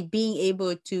 like, being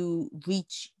able to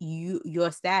reach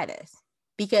your status,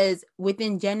 because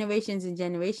within generations and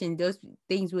generations, those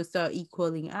things will start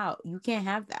equaling out. You can't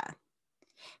have that.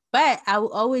 But I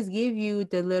will always give you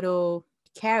the little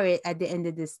carrot at the end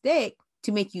of the stick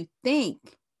to make you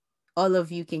think all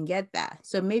of you can get that.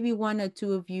 So maybe one or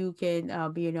two of you can,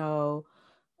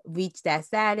 reach that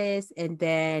status, and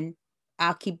then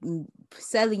I'll keep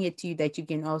selling it to you that you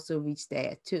can also reach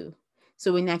there too.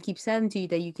 So when I keep selling to you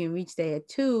that you can reach there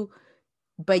too,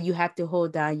 but you have to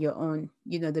hold down your own,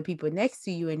 the people next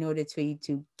to you in order for you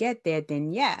to get there,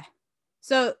 then yeah.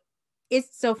 So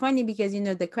it's so funny because,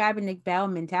 the crab in the barrel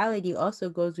mentality also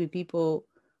goes with people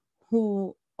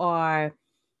who are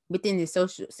within the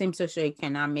same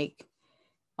socioeconomic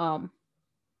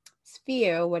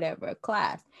sphere or whatever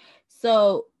class.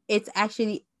 So it's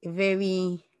actually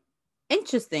very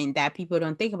interesting that people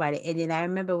don't think about it. And then I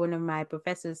remember one of my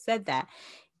professors said that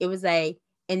it was like,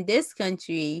 in this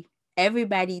country,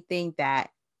 everybody think that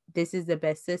this is the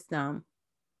best system.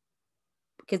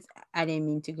 Because I didn't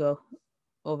mean to go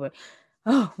over.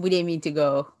 Oh, we didn't mean to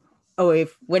go. Oh,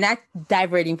 if we're not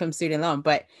diverting from student loan,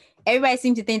 but everybody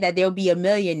seems to think that there'll be a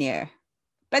millionaire.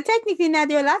 But technically now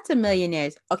there are lots of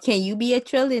millionaires. Or can you be a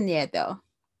trillionaire though?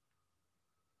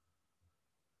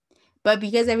 But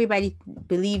because everybody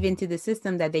believe into the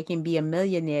system that they can be a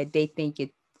millionaire, they think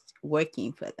it's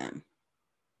working for them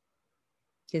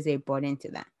because they bought into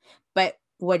that. But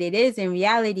what it is in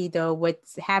reality, though,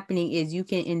 what's happening is you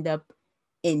can end up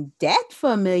in debt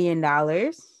for $1 million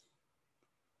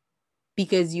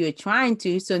because you're trying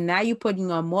to. So now you're putting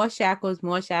on more shackles,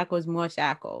 more shackles, more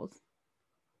shackles.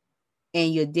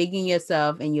 And you're digging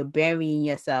yourself and you're burying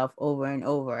yourself over and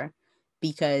over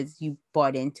because you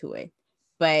bought into it.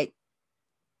 But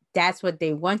that's what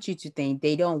they want you to think.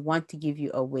 They don't want to give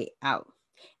you a way out.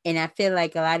 And I feel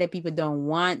like a lot of people don't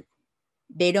want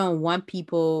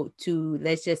people to,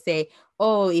 let's just say,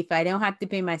 oh, if I don't have to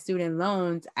pay my student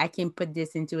loans, I can put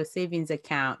this into a savings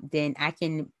account. Then I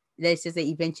can, let's just say,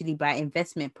 eventually buy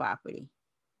investment property.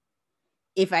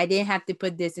 If I didn't have to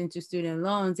put this into student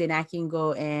loans, then I can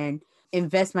go and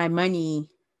invest my money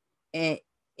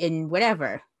in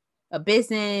whatever, a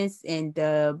business, in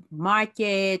the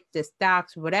market, the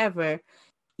stocks, whatever.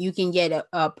 You can get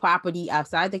a property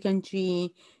outside the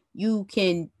country. You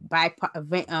can buy,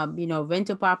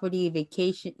 rental property,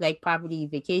 vacation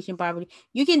property.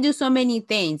 You can do so many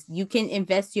things. You can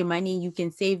invest your money. You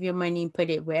can save your money and put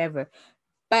it wherever.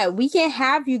 But we can't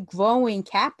have you growing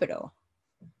capital.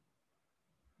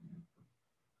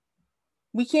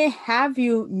 We can't have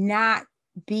you not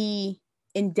be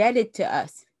indebted to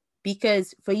us,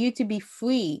 because for you to be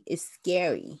free is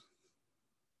scary.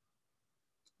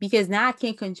 Because now I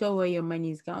can't control where your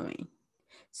money is going.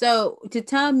 So to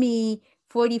tell me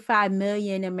 45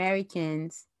 million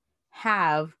Americans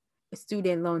have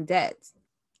student loan debts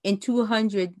and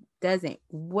 200 doesn't,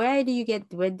 where do you get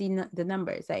the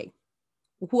numbers? Like,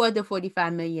 who are the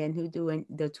 45 million who do and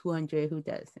the 200 who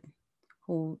doesn't?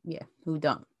 Who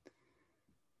don't?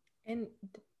 And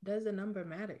does the number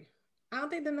matter? I don't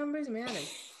think the numbers matter.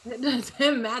 It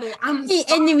doesn't matter. I'm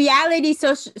in reality,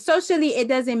 socially, it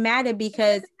doesn't matter,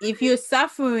 because if you're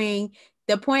suffering,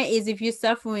 the point is, if you're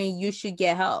suffering, you should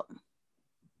get help.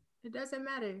 It doesn't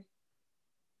matter.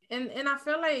 And I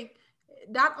feel like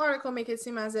that article make it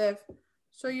seem as if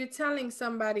So you're telling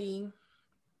somebody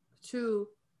to,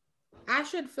 I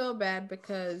should feel bad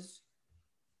because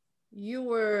you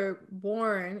were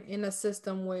born in a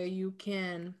system where you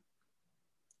can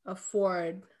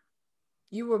afford,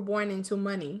 you were born into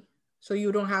money, so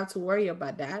you don't have to worry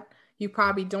about that. You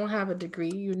probably don't have a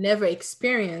degree. You never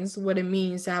experienced what it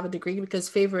means to have a degree because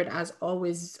favorite has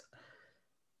always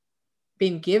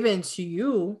been given to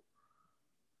you.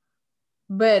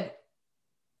 But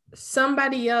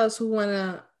somebody else who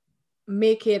wanna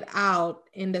make it out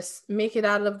in this, make it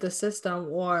out of the system,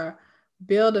 or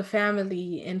build a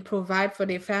family and provide for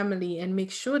their family and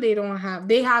make sure they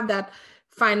have that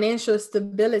financial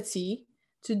stability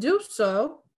to do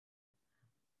so,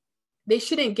 they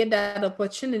shouldn't get that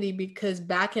opportunity, because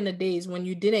back in the days when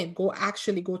you didn't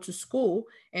actually go to school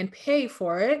and pay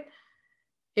for it,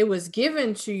 it was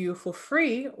given to you for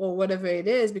free or whatever it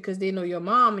is, because they know your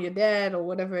mom, your dad, or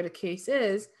whatever the case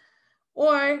is,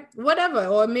 or whatever.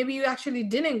 Or maybe you actually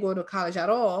didn't go to college at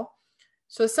all.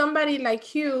 So somebody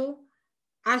like you,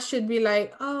 I should be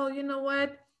like, oh, you know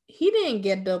what? He didn't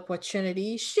get the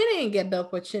opportunity. She didn't get the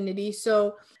opportunity.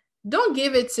 So don't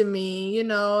give it to me.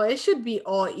 It should be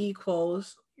all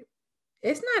equals.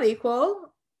 It's not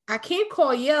equal. I can't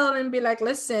call Yale and be like,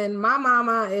 listen, my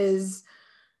mama is,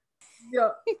 my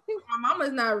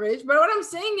mama's not rich. But what I'm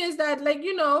saying is that, like,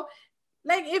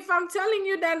 like if I'm telling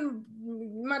you that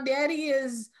my daddy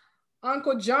is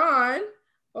Uncle John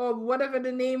or whatever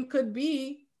the name could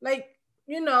be, like,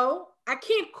 I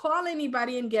can't call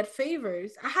anybody and get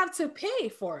favors. I have to pay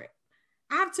for it.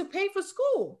 I have to pay for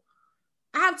school.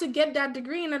 I have to get that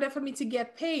degree in order for me to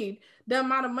get paid the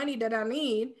amount of money that I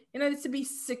need in order to be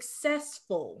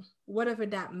successful, whatever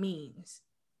that means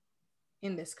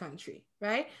in this country,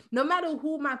 right? No matter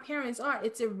who my parents are,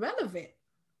 it's irrelevant,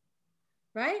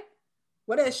 right?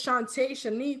 Whether it's Shantae,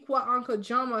 Shaniqua, Uncle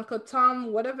John, Uncle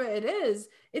Tom, whatever it is,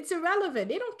 it's irrelevant.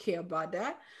 They don't care about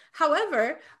that.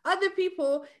 However, other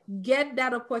people get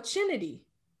that opportunity.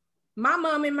 My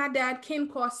mom and my dad can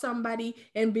call somebody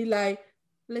and be like,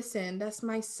 listen, that's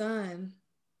my son.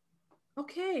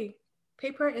 Okay,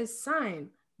 paper is signed,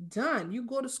 done. You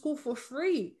go to school for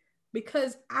free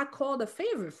because I called a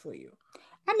favor for you.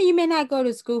 I mean, you may not go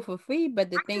to school for free, but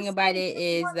the thing about it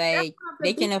is, like,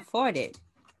 they can afford it.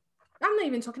 I'm not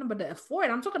even talking about the afford.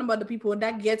 I'm talking about the people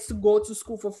that gets to go to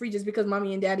school for free just because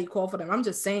mommy and daddy call for them. I'm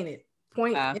just saying it.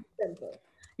 Point and simple.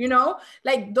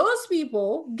 Like those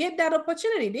people get that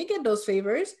opportunity. They get those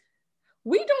favors.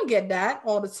 We don't get that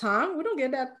all the time. We don't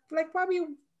get that. Like probably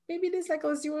maybe there's like a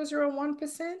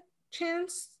 0.001%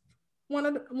 chance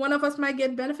one of us might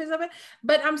get benefits of it.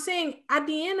 But I'm saying at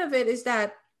the end of it is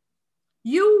that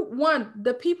you want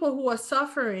the people who are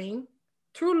suffering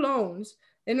through loans,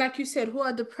 and like you said, who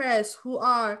are depressed,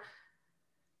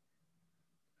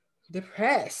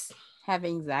 have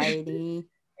anxiety,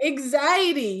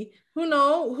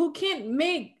 who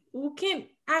can't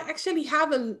actually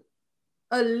have a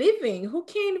living,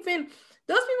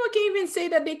 those people can't even say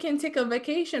that they can take a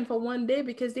vacation for one day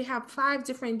because they have 5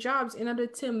 different jobs in order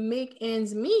to make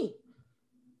ends meet.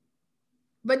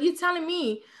 But you're telling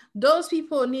me those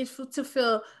people need to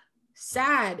feel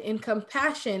sad and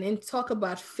compassion and talk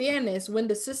about fairness when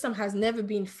the system has never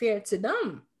been fair to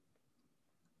them.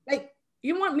 Like,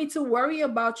 you want me to worry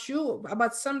about you,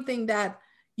 about something that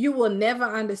you will never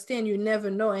understand, you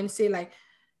never know, and say like,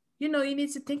 you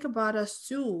need to think about us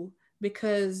too,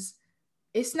 because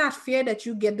it's not fair that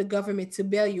you get the government to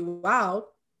bail you out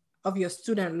of your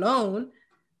student loan,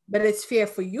 but it's fair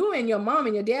for you and your mom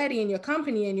and your daddy and your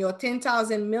company and your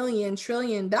 10,000 million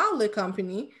trillion dollar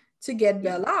company to get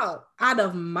bailed out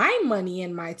of my money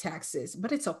and my taxes.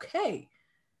 But it's okay.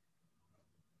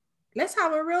 Let's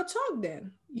have a real talk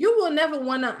then. You will never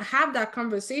want to have that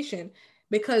conversation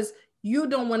because you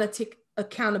don't want to take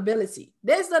accountability.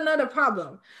 There's another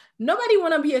problem. Nobody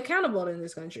want to be accountable in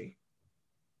this country.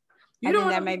 I think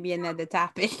that might be another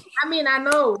topic. I mean, I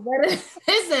know, but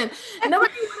listen,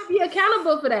 nobody want to be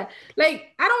accountable for that.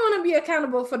 Like, I don't want to be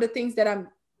accountable for the things that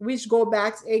which go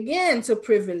back again to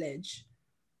privilege.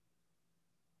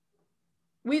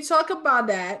 We talk about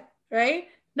that, right?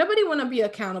 Nobody want to be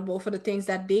accountable for the things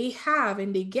that they have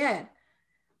and they get.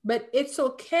 But it's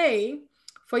okay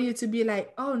for you to be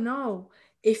like, oh no,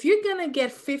 if you're going to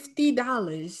get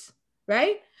 $50,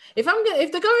 right? If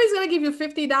the government is going to give you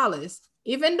 $50,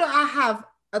 even though I have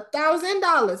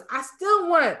 $1,000, I still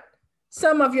want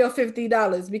some of your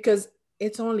 $50 because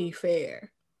it's only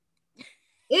fair.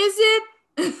 Is it?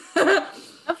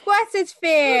 Of course it's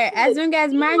fair, as long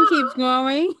as mine keeps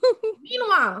going.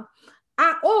 Meanwhile,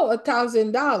 I owe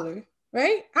 $1,000,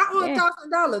 right? I owe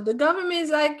 $1,000. The government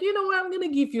is like, you know what? I'm going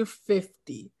to give you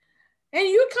 50. And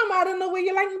you come out of nowhere,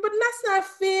 you're like, but that's not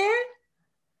fair.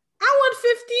 I want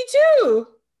 50 too.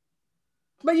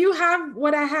 But you have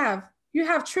what I have. You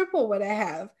have triple what I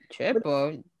have.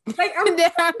 Triple. Like I'm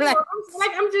just,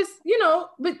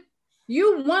 but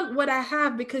you want what I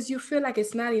have because you feel like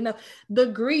it's not enough. The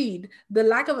greed, the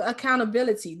lack of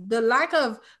accountability, the lack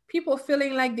of people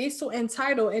feeling like they're so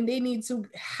entitled and they need to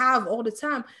have all the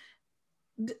time.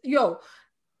 Yo,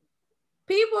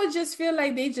 people just feel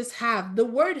like they just have. The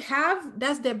word have,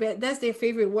 that's their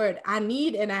favorite word. I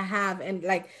need and I have, and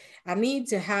like I need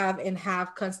to have and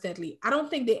have constantly. I don't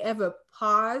think they ever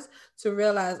pause to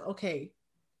realize, okay,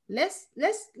 let's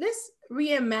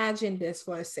reimagine this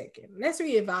for a second. Let's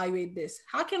reevaluate this.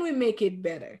 How can we make it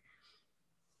better?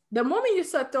 The moment you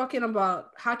start talking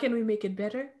about how can we make it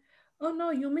better, oh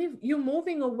no, you're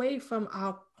moving away from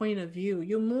our point of view.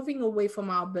 You're moving away from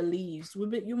our beliefs.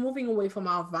 You're moving away from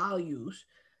our values.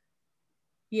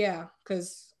 Yeah,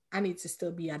 because I need to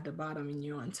still be at the bottom and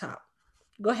you're on top.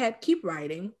 Go ahead, keep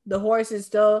riding. The horse is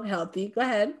still healthy. Go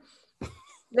ahead.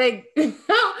 Like, it's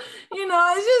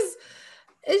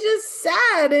just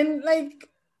sad and like,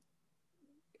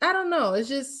 I don't know. It's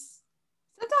just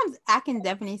sometimes I can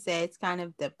definitely say it's kind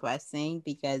of depressing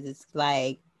because it's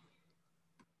like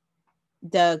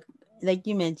like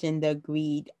you mentioned, the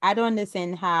greed. I don't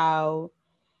understand how.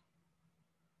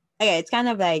 Okay, it's kind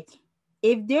of like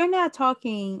if they were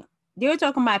talking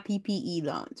about PPE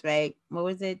loans, right? What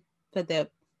was it for the?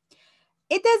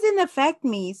 It doesn't affect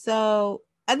me. So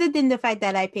other than the fact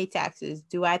that I pay taxes,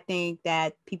 do I think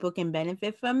that people can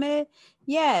benefit from it?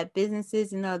 Yeah,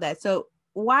 businesses and all that. So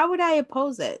why would I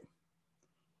oppose it?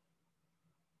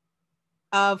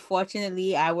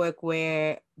 Fortunately, I work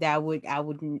where I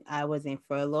wasn't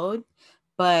furloughed,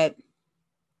 but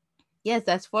yes,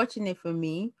 that's fortunate for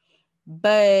me.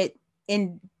 But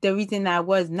and the reason I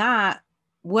was not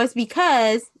was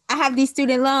because I have these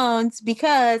student loans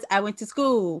because I went to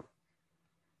school.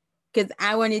 Because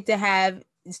I wanted to have,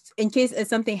 in case if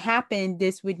something happened,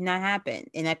 this would not happen.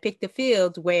 And I picked a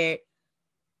field where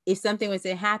if something was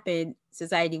to happen,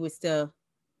 society would still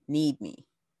need me.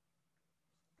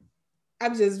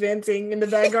 I'm just venting in the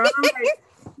background. I'm like,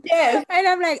 yes. And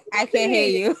I'm like, I can't hear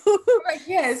you. I'm like,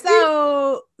 yes.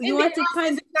 So you want to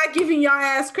kind of not giving your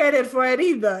ass credit for it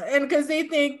either. And because they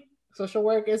think social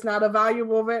work is not a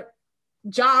valuable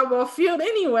job or field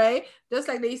anyway, just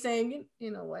like they saying,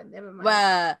 you know what, never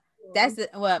mind.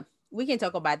 Well, we can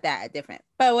talk about that different.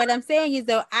 But what I'm saying is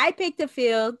though, I picked a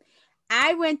field.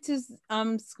 I went to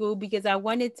school because I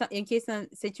wanted to, in case a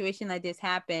situation like this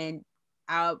happened,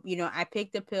 I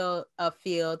picked a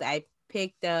field. I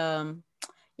picked a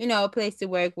place to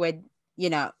work where,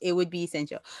 it would be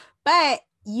essential. But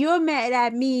you're mad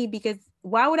at me because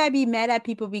why would I be mad at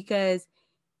people because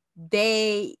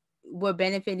they were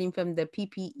benefiting from the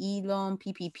PPE loan,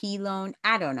 PPP loan,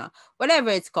 I don't know, whatever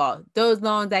it's called. Those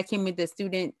loans that came with the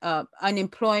student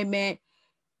unemployment.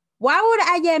 Why would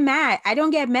I get mad? I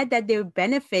don't get mad that they're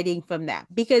benefiting from that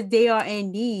because they are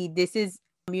in need. This is,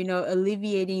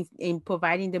 alleviating and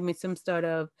providing them with some sort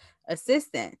of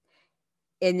assistance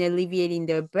and alleviating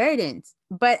their burdens.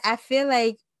 But I feel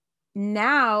like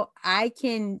now I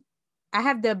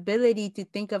have the ability to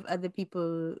think of other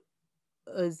people's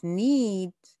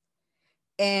needs,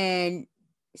 and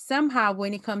somehow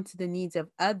when it comes to the needs of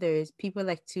others, people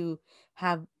like to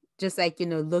have just like,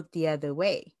 look the other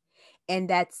way. And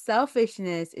that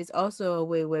selfishness is also a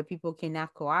way where people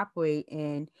cannot cooperate,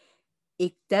 and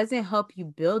it doesn't help you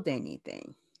build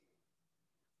anything.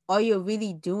 All you're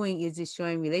really doing is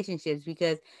destroying relationships,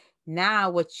 because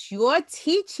now what you're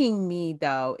teaching me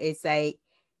though is like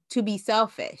to be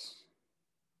selfish.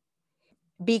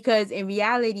 Because in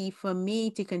reality, for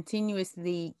me to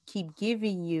continuously keep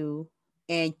giving you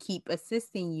and keep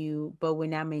assisting you, but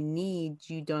when I'm in need,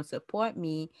 you don't support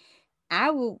me,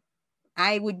 I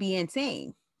would be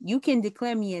insane. You can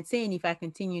declare me insane if I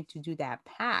continue to do that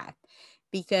path,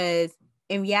 because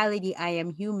in reality, I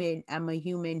am human. I'm a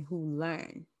human who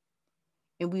learn,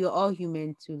 and we are all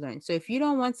human to learn. So if you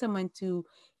don't want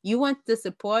you want the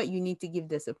support, you need to give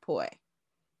the support.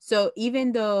 So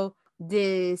even though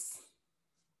this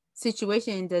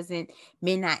situation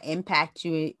may not impact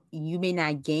you, you may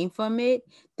not gain from it,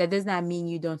 that does not mean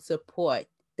you don't support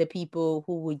the people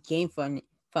who would gain from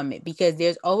it, because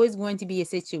there's always going to be a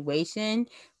situation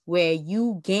where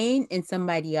you gain and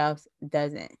somebody else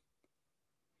doesn't.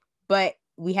 But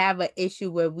we have an issue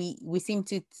where we seem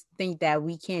to think that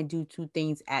we can't do two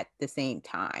things at the same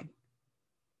time.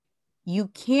 You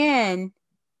can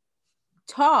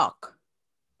talk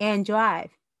and drive.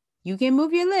 You can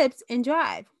move your lips and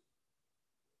drive.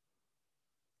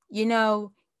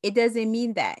 It doesn't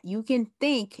mean that. You can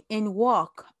think and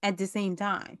walk at the same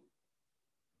time.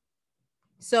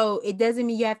 So it doesn't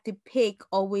mean you have to pick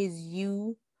always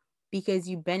you because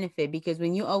you benefit. Because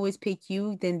when you always pick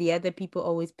you, then the other people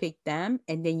always pick them.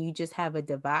 And then you just have a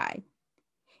divide.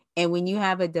 And when you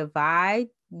have a divide,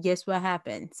 guess what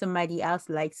happens? Somebody else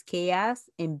likes chaos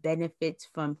and benefits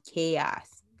from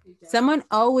chaos. Someone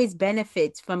always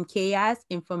benefits from chaos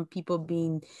and from people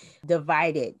being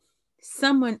divided.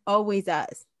 Someone always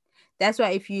does. That's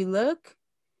why if you look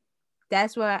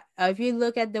at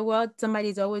the world,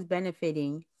 somebody's always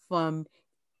benefiting from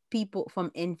people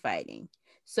from infighting.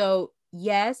 So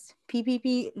yes,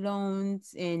 PPP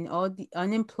loans and all the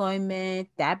unemployment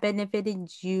that benefited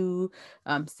you.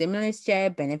 Stimulus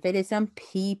check benefited some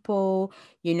people.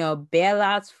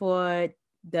 Bailouts for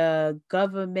the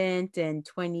government in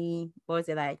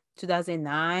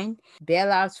 2009,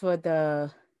 bailouts for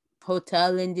the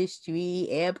hotel industry,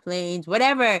 airplanes,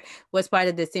 whatever was part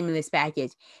of the stimulus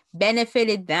package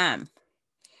benefited them.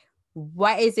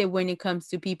 What is it when it comes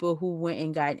to people who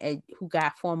went and who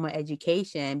got formal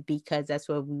education because that's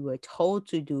what we were told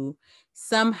to do?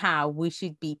 Somehow we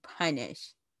should be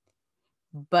punished,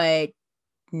 but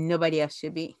nobody else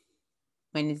should be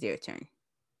when it's their turn.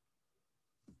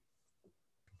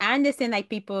 I understand like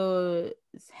people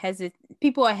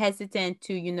are hesitant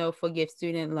to forgive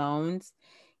student loans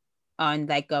on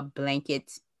like a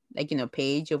blanket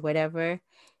page or whatever.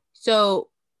 So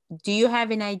do you have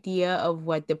an idea of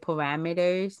what the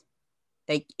parameters,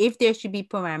 like if there should be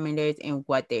parameters and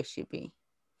what there should be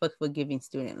for forgiving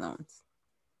student loans?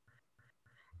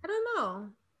 I don't know,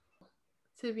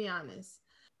 to be honest.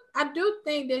 I do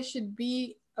think there should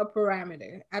be a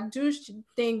parameter. I do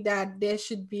think that there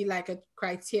should be like a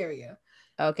criteria.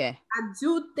 Okay. I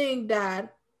do think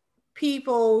that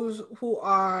people who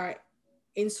are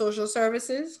in social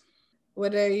services,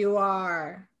 whether you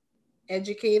are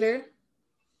educator,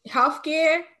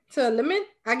 healthcare to a limit,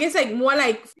 I guess like more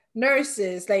like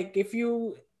nurses, like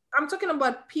I'm talking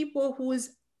about people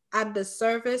who's at the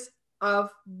service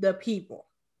of the people.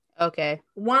 Okay.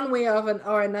 One way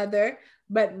or another,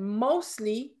 but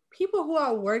mostly people who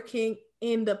are working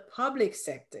in the public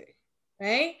sector,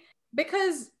 right?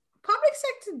 Because public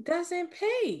sector doesn't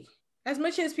pay as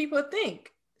much as people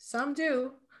think. Some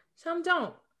do, some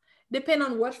don't. Depend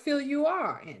on what field you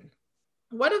are in.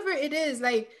 Whatever it is,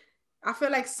 like I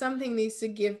feel like something needs to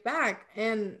give back,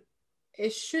 and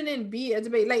it shouldn't be a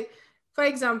debate. Like, for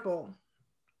example,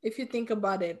 if you think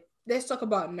about it, let's talk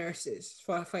about nurses,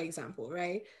 for example,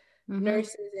 right? Mm-hmm.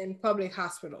 Nurses in public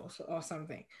hospitals or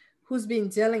something, who's been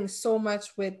dealing so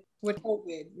much with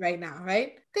COVID right now,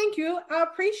 right? Thank you. I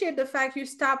appreciate the fact you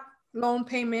stopped loan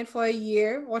payment for a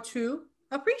year or two.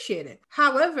 Appreciate it.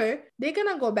 However, they're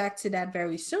gonna go back to that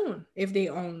very soon if they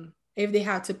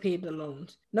had to pay the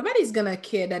loans. Nobody's gonna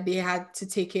care that they had to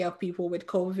take care of people with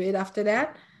COVID after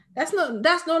that. That's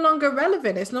no longer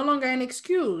relevant. It's no longer an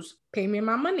excuse. Pay me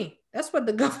my money. That's what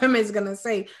the government is gonna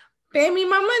say. Pay me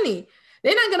my money.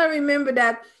 They're not gonna remember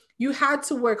that you had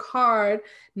to work hard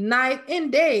night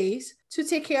and days to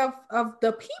take care of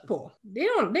the people. They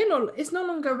don't, it's no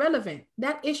longer relevant.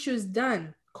 That issue is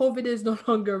done. COVID is no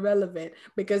longer relevant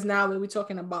because now when we're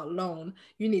talking about loan,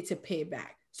 you need to pay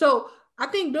back. So I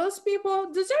think those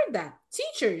people deserve that.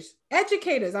 Teachers,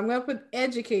 educators, I'm going to put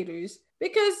educators,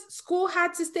 because school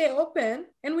had to stay open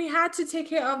and we had to take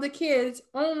care of the kids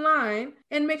online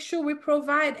and make sure we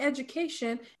provide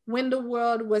education when the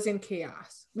world was in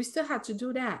chaos. We still had to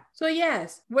do that. So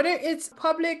yes, whether it's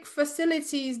public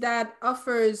facilities that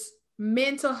offers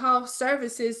mental health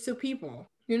services to people,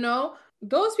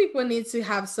 those people need to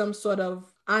have some sort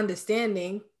of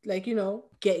understanding, like,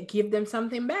 give them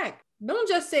something back. Don't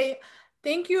just say,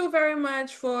 thank you very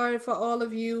much for all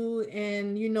of you.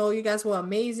 And, you guys were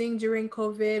amazing during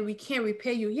COVID. We can't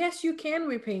repay you. Yes, you can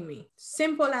repay me.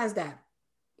 Simple as that.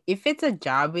 If it's a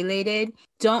job related,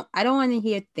 I don't want to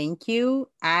hear thank you.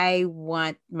 I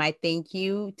want my thank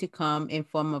you to come in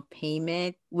form of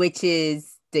payment, which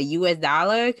is the US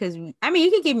dollar. Because, you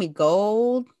can give me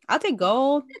gold. I'll take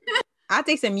gold. I'll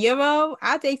take some euro.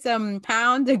 I'll take some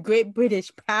pound, the Great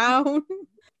British pound.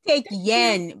 Take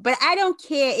yen, but I don't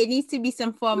care. It needs to be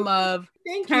some form of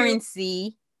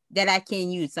currency that I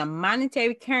can use, some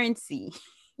monetary currency.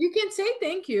 You can say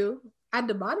thank you at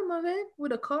the bottom of it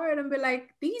with a card and be like,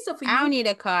 these are for you. I don't need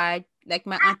a card. Like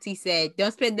my auntie said,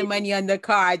 don't spend the money on the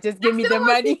card. Just give me the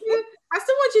money. I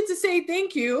still want you to say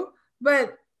thank you,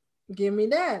 but give me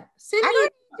that.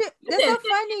 That's so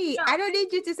funny. I don't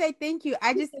need you to say thank you.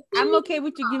 I'm okay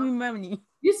with you giving me money.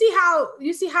 You see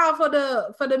how for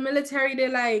the military, they're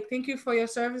like, thank you for your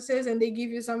services, and they give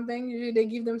you something. Usually they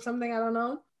give them something, I don't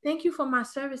know. Thank you for my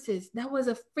services. That was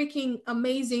a freaking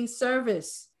amazing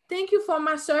service. Thank you for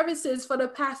my services for the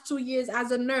past 2 years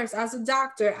as a nurse, as a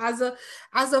doctor, as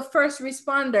a first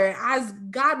responder, as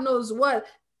God knows what.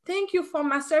 Thank you for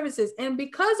my services. And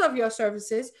because of your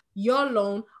services, your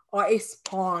loan are a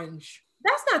sponge.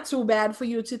 That's not too bad for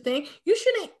you to think. You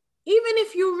shouldn't, even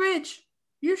if you're rich,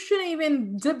 you shouldn't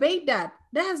even debate that.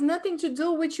 That has nothing to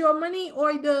do with your money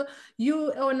or the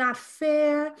you are not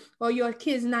fair or your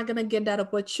kids not gonna get that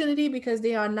opportunity because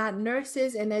they are not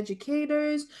nurses and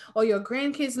educators or your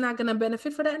grandkids not gonna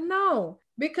benefit for that. No,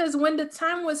 because when the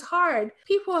time was hard,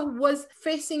 people was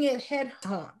facing it head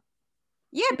on.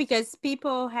 Yeah, because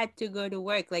people had to go to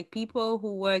work. Like people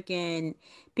who work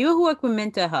with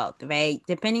mental health, right?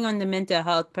 Depending on the mental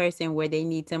health person, where they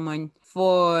need someone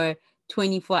for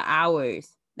 24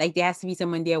 hours. Like there has to be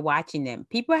someone there watching them.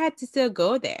 People had to still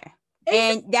go there. Exactly.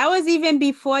 And that was even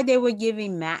before they were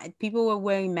giving people were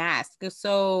wearing masks.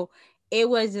 So it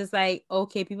was just like,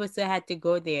 okay, people still had to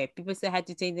go there. People still had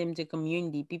to take them to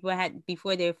community. People had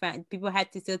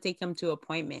to still take them to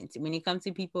appointments. When it comes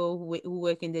to people who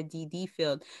work in the DD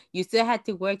field, you still had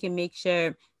to work and make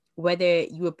sure whether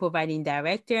you were providing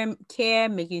director care,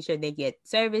 making sure they get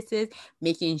services,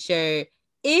 making sure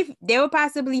if they were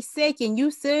possibly sick and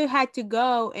you still had to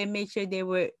go and make sure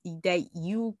that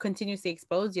you continuously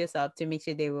expose yourself to make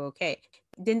sure they were okay.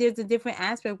 Then there's a different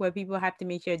aspect where people have to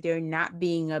make sure they're not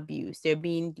being abused, they're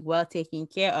being well taken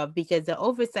care of, because the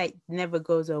oversight never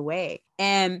goes away.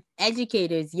 And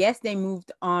educators, yes, they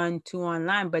moved on to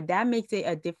online, but that makes it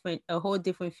a whole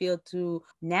different field to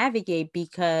navigate,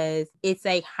 because it's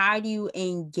like, how do you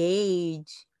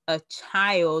engage a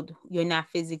child you're not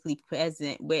physically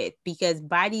present with? Because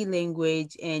body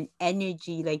language and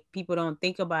energy, like people don't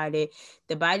think about it,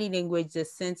 the body language, the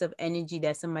sense of energy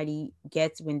that somebody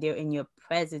gets when they're in your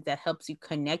presence that helps you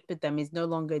connect with them, is no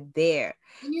longer there.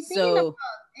 And So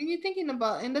you're thinking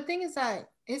about, and the thing is that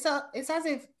it's as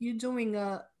if you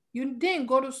didn't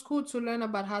go to school to learn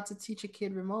about how to teach a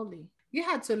kid remotely. You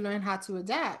had to learn how to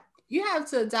adapt. You have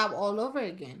to adapt all over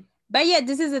again. but yeah,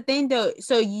 this is the thing though.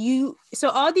 So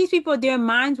all these people, their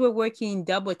minds were working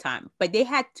double time, but they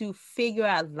had to figure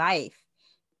out life.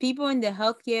 People in the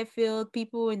healthcare field,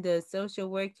 people in the social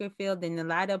worker field, and a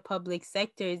lot of public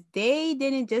sectors, they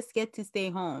didn't just get to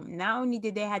stay home. Not only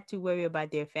did they have to worry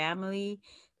about their family,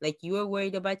 like you were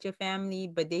worried about your family,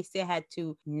 but they still had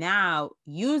to now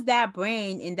use that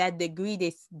brain and that degree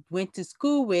they went to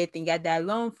school with and got that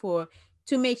loan for,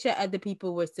 to make sure other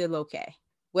people were still okay.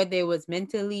 Whether it was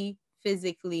mentally,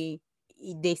 physically,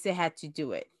 they still had to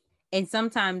do it. And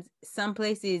sometimes some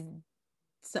places,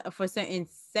 for certain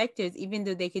sectors, even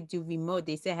though they could do remote,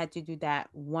 they still had to do that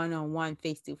one-on-one,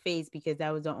 face-to-face, because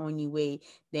that was the only way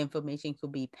the information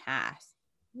could be passed.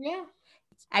 Yeah.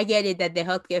 I get it that the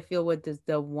healthcare field was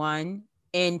the one,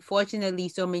 and fortunately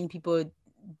so many people,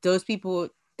 those people,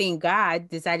 thank God,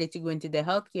 decided to go into the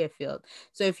healthcare field.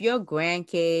 So if your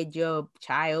grandkid, your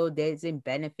child doesn't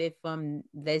benefit from,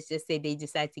 let's just say they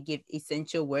decide to give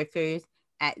essential workers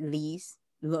at least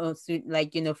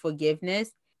like,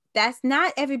 forgiveness, that's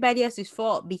not everybody else's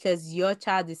fault, because your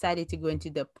child decided to go into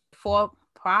the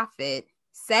for-profit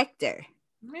sector,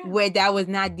 Yeah. where that was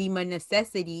not deemed a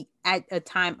necessity at a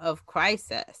time of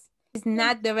crisis. It's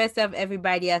not the rest of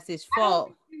everybody else's I don't fault.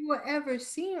 think it will ever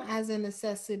seem as a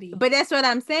necessity. But that's what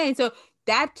I'm saying. So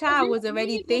that Because child was you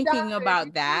already need the thinking doctors, you about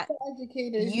need that. the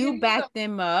educators, you You need the backed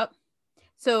them up.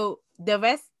 So the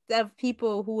rest of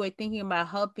people who were thinking about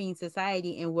helping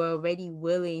society and were already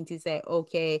willing to say,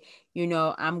 okay,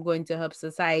 I'm going to help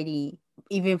society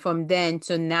even from then.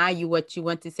 So now what you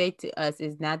want to say to us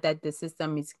is not that the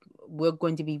system is, we're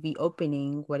going to be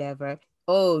reopening, whatever.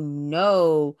 Oh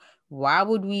no, why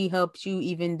would we help you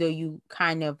even though you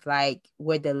kind of like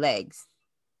were the legs?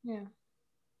 yeah.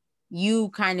 You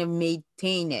kind of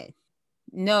maintain it.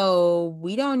 No,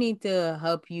 we don't need to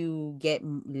help you get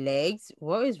legs.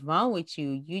 What is wrong with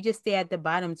you? You just stay at the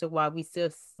bottom, so while we still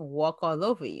walk all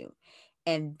over you.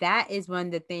 And that is one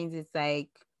of the things. It's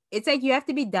like you have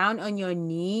to be down on your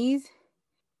knees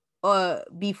or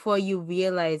before you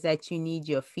realize that you need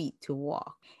your feet to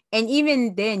walk. And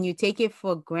even then, you take it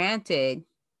for granted.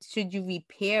 Should you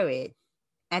repair it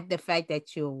at the fact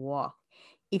that you'll walk?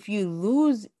 If you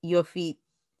lose your feet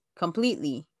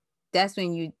completely, that's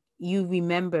when you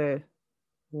remember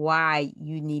why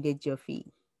you needed your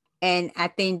feet. And I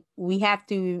think we have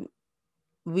to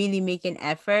really make an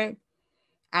effort.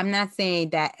 I'm not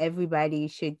saying that everybody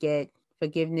should get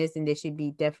forgiveness, and there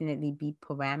should definitely be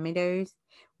parameters,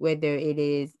 whether it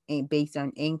is based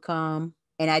on income.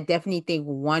 And I definitely think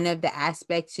one of the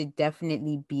aspects should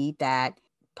definitely be that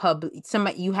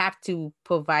you have to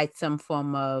provide some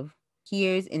form of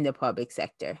peers in the public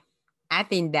sector. I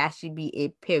think that should be a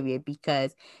period,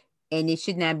 and it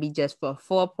should not be just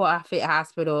for-profit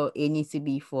hospital. It needs to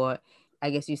be for, I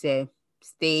guess you said,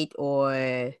 state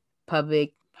or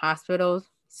public hospitals.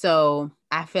 So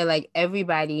I feel like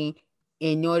everybody,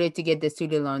 in order to get the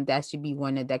student loan, that should be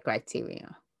one of the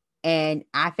criteria. And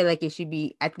I feel like it should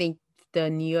be, I think the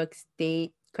New York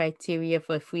State criteria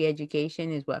for free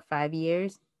education is 5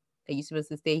 years? That you're supposed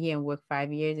to stay here and work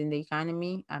 5 years in the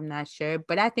economy? I'm not sure,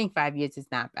 but I think 5 years is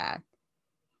not bad.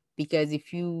 Because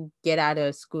if you get out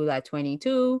of school at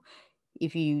 22,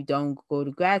 if you don't go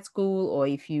to grad school, or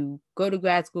if you go to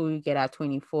grad school, you get out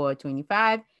 24,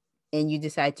 25, and you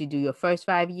decide to do your first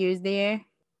 5 years there,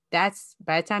 that's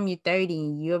by the time you're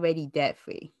 30, you're already debt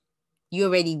free. You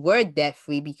already were debt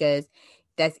free, because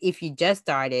that's if you just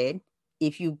started.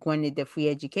 If you wanted the free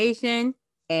education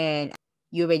and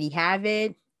you already have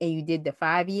it and you did the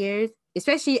 5 years,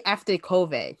 especially after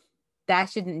COVID, that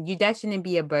shouldn't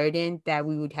be a burden that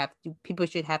people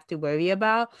should have to worry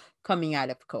about coming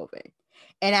out of COVID.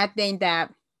 And I think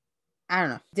that, I don't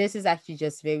know, this is actually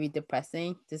just very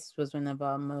depressing. This was one of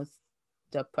our most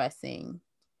depressing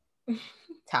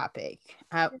topic.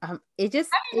 It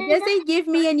doesn't give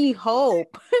me any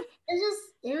hope. It's just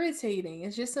irritating.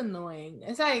 It's just annoying.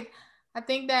 It's like, I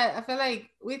feel like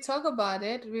we talk about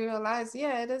it, we realize,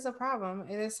 yeah, it is a problem.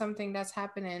 It is something that's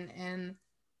happening, and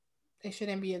it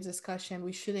shouldn't be a discussion.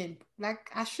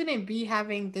 I shouldn't be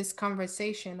having this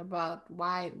conversation about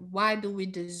why do we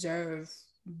deserve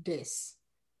this?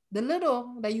 The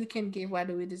little that you can give, why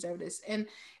do we deserve this? And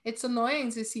it's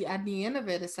annoying to see at the end of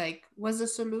it, it's like, what's the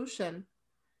solution?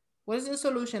 What is the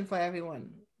solution for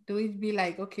everyone? Do we be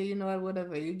like, okay, you know what,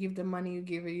 whatever, you give the money, you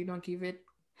give it, you don't give it?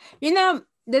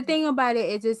 The thing about it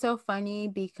is, it's so funny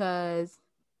because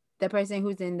the person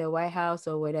who's in the White House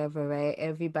or whatever, right?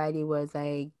 Everybody was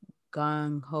like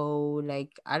gung ho.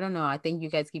 Like, I don't know. I think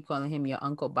you guys keep calling him your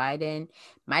Uncle Biden.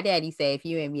 My daddy said, if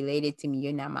you ain't related to me,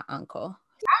 you're not my uncle.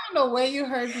 I don't know where you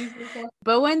heard me before.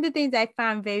 But one of the things I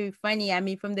found very funny, I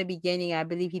mean, from the beginning, I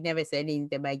believe he never said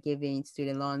anything about giving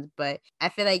student loans, but I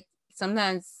feel like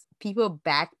sometimes people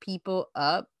back people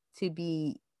up to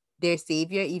be their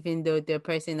savior, even though the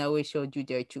person always showed you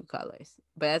their true colors.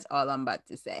 But that's all I'm about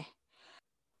to say.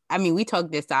 I mean, we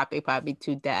talked this topic probably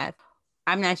to death.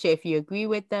 I'm not sure if you agree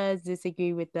with us,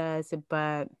 disagree with us,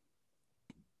 but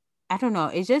I don't know.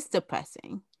 It's just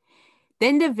depressing. The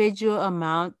individual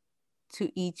amount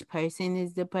to each person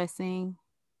is depressing,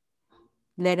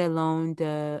 let alone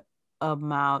the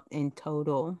amount in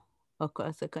total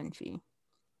across the country.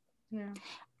 Yeah.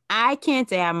 I can't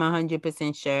say I'm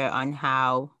 100% sure on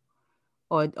how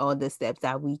or all the steps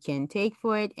that we can take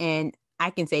for it. And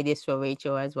I can say this for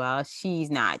Rachel as well. She's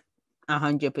not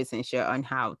 100% sure on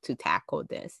how to tackle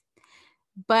this.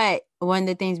 But one of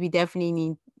the things we definitely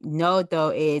need to know, though,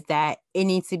 is that it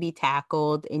needs to be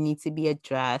tackled. It needs to be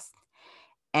addressed.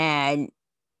 And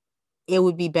it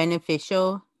would be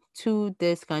beneficial to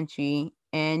this country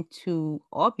and to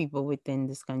all people within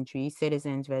this country,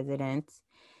 citizens, residents,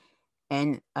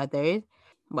 and others.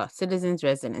 Well, citizens,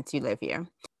 residents, you live here.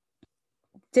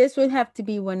 This would have to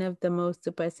be one of the most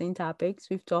depressing topics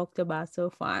we've talked about so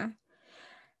far.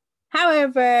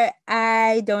 However,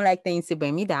 I don't like things to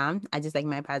bring me down. I just like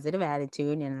my positive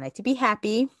attitude and I like to be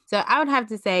happy. So I would have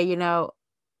to say,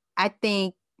 I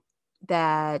think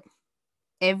that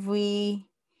every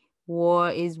war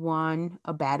is won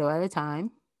a battle at a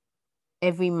time.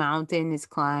 Every mountain is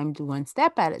climbed one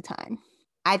step at a time.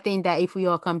 I think that if we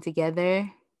all come together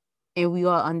and we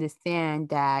all understand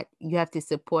that you have to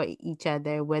support each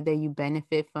other, whether you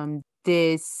benefit from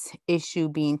this issue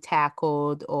being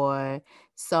tackled or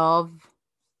solve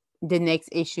the next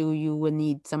issue, you will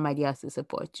need somebody else to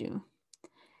support you.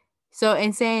 So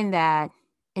in saying that,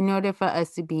 in order for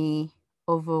us to be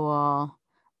overall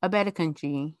a better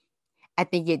country, I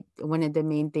think one of the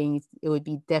main things, it would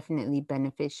be definitely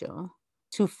beneficial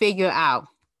to figure out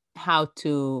how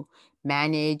to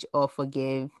manage or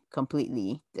forgive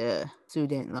completely the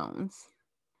student loans.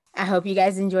 I hope you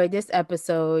guys enjoyed this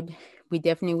episode. We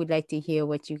definitely would like to hear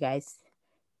what you guys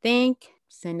think.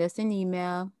 Send us an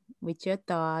email with your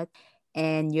thoughts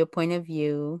and your point of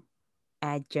view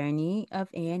at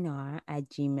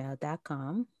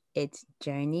journeyofanr@gmail.com. It's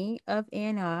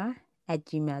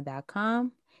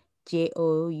journeyofanr@gmail.com.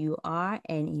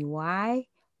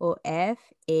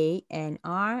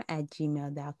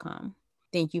 JOURNEYOFANR@gmail.com.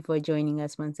 Thank you for joining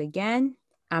us once again.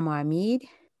 I'm Armid.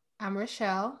 I'm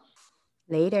Rochelle.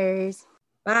 Laters.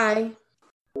 Bye.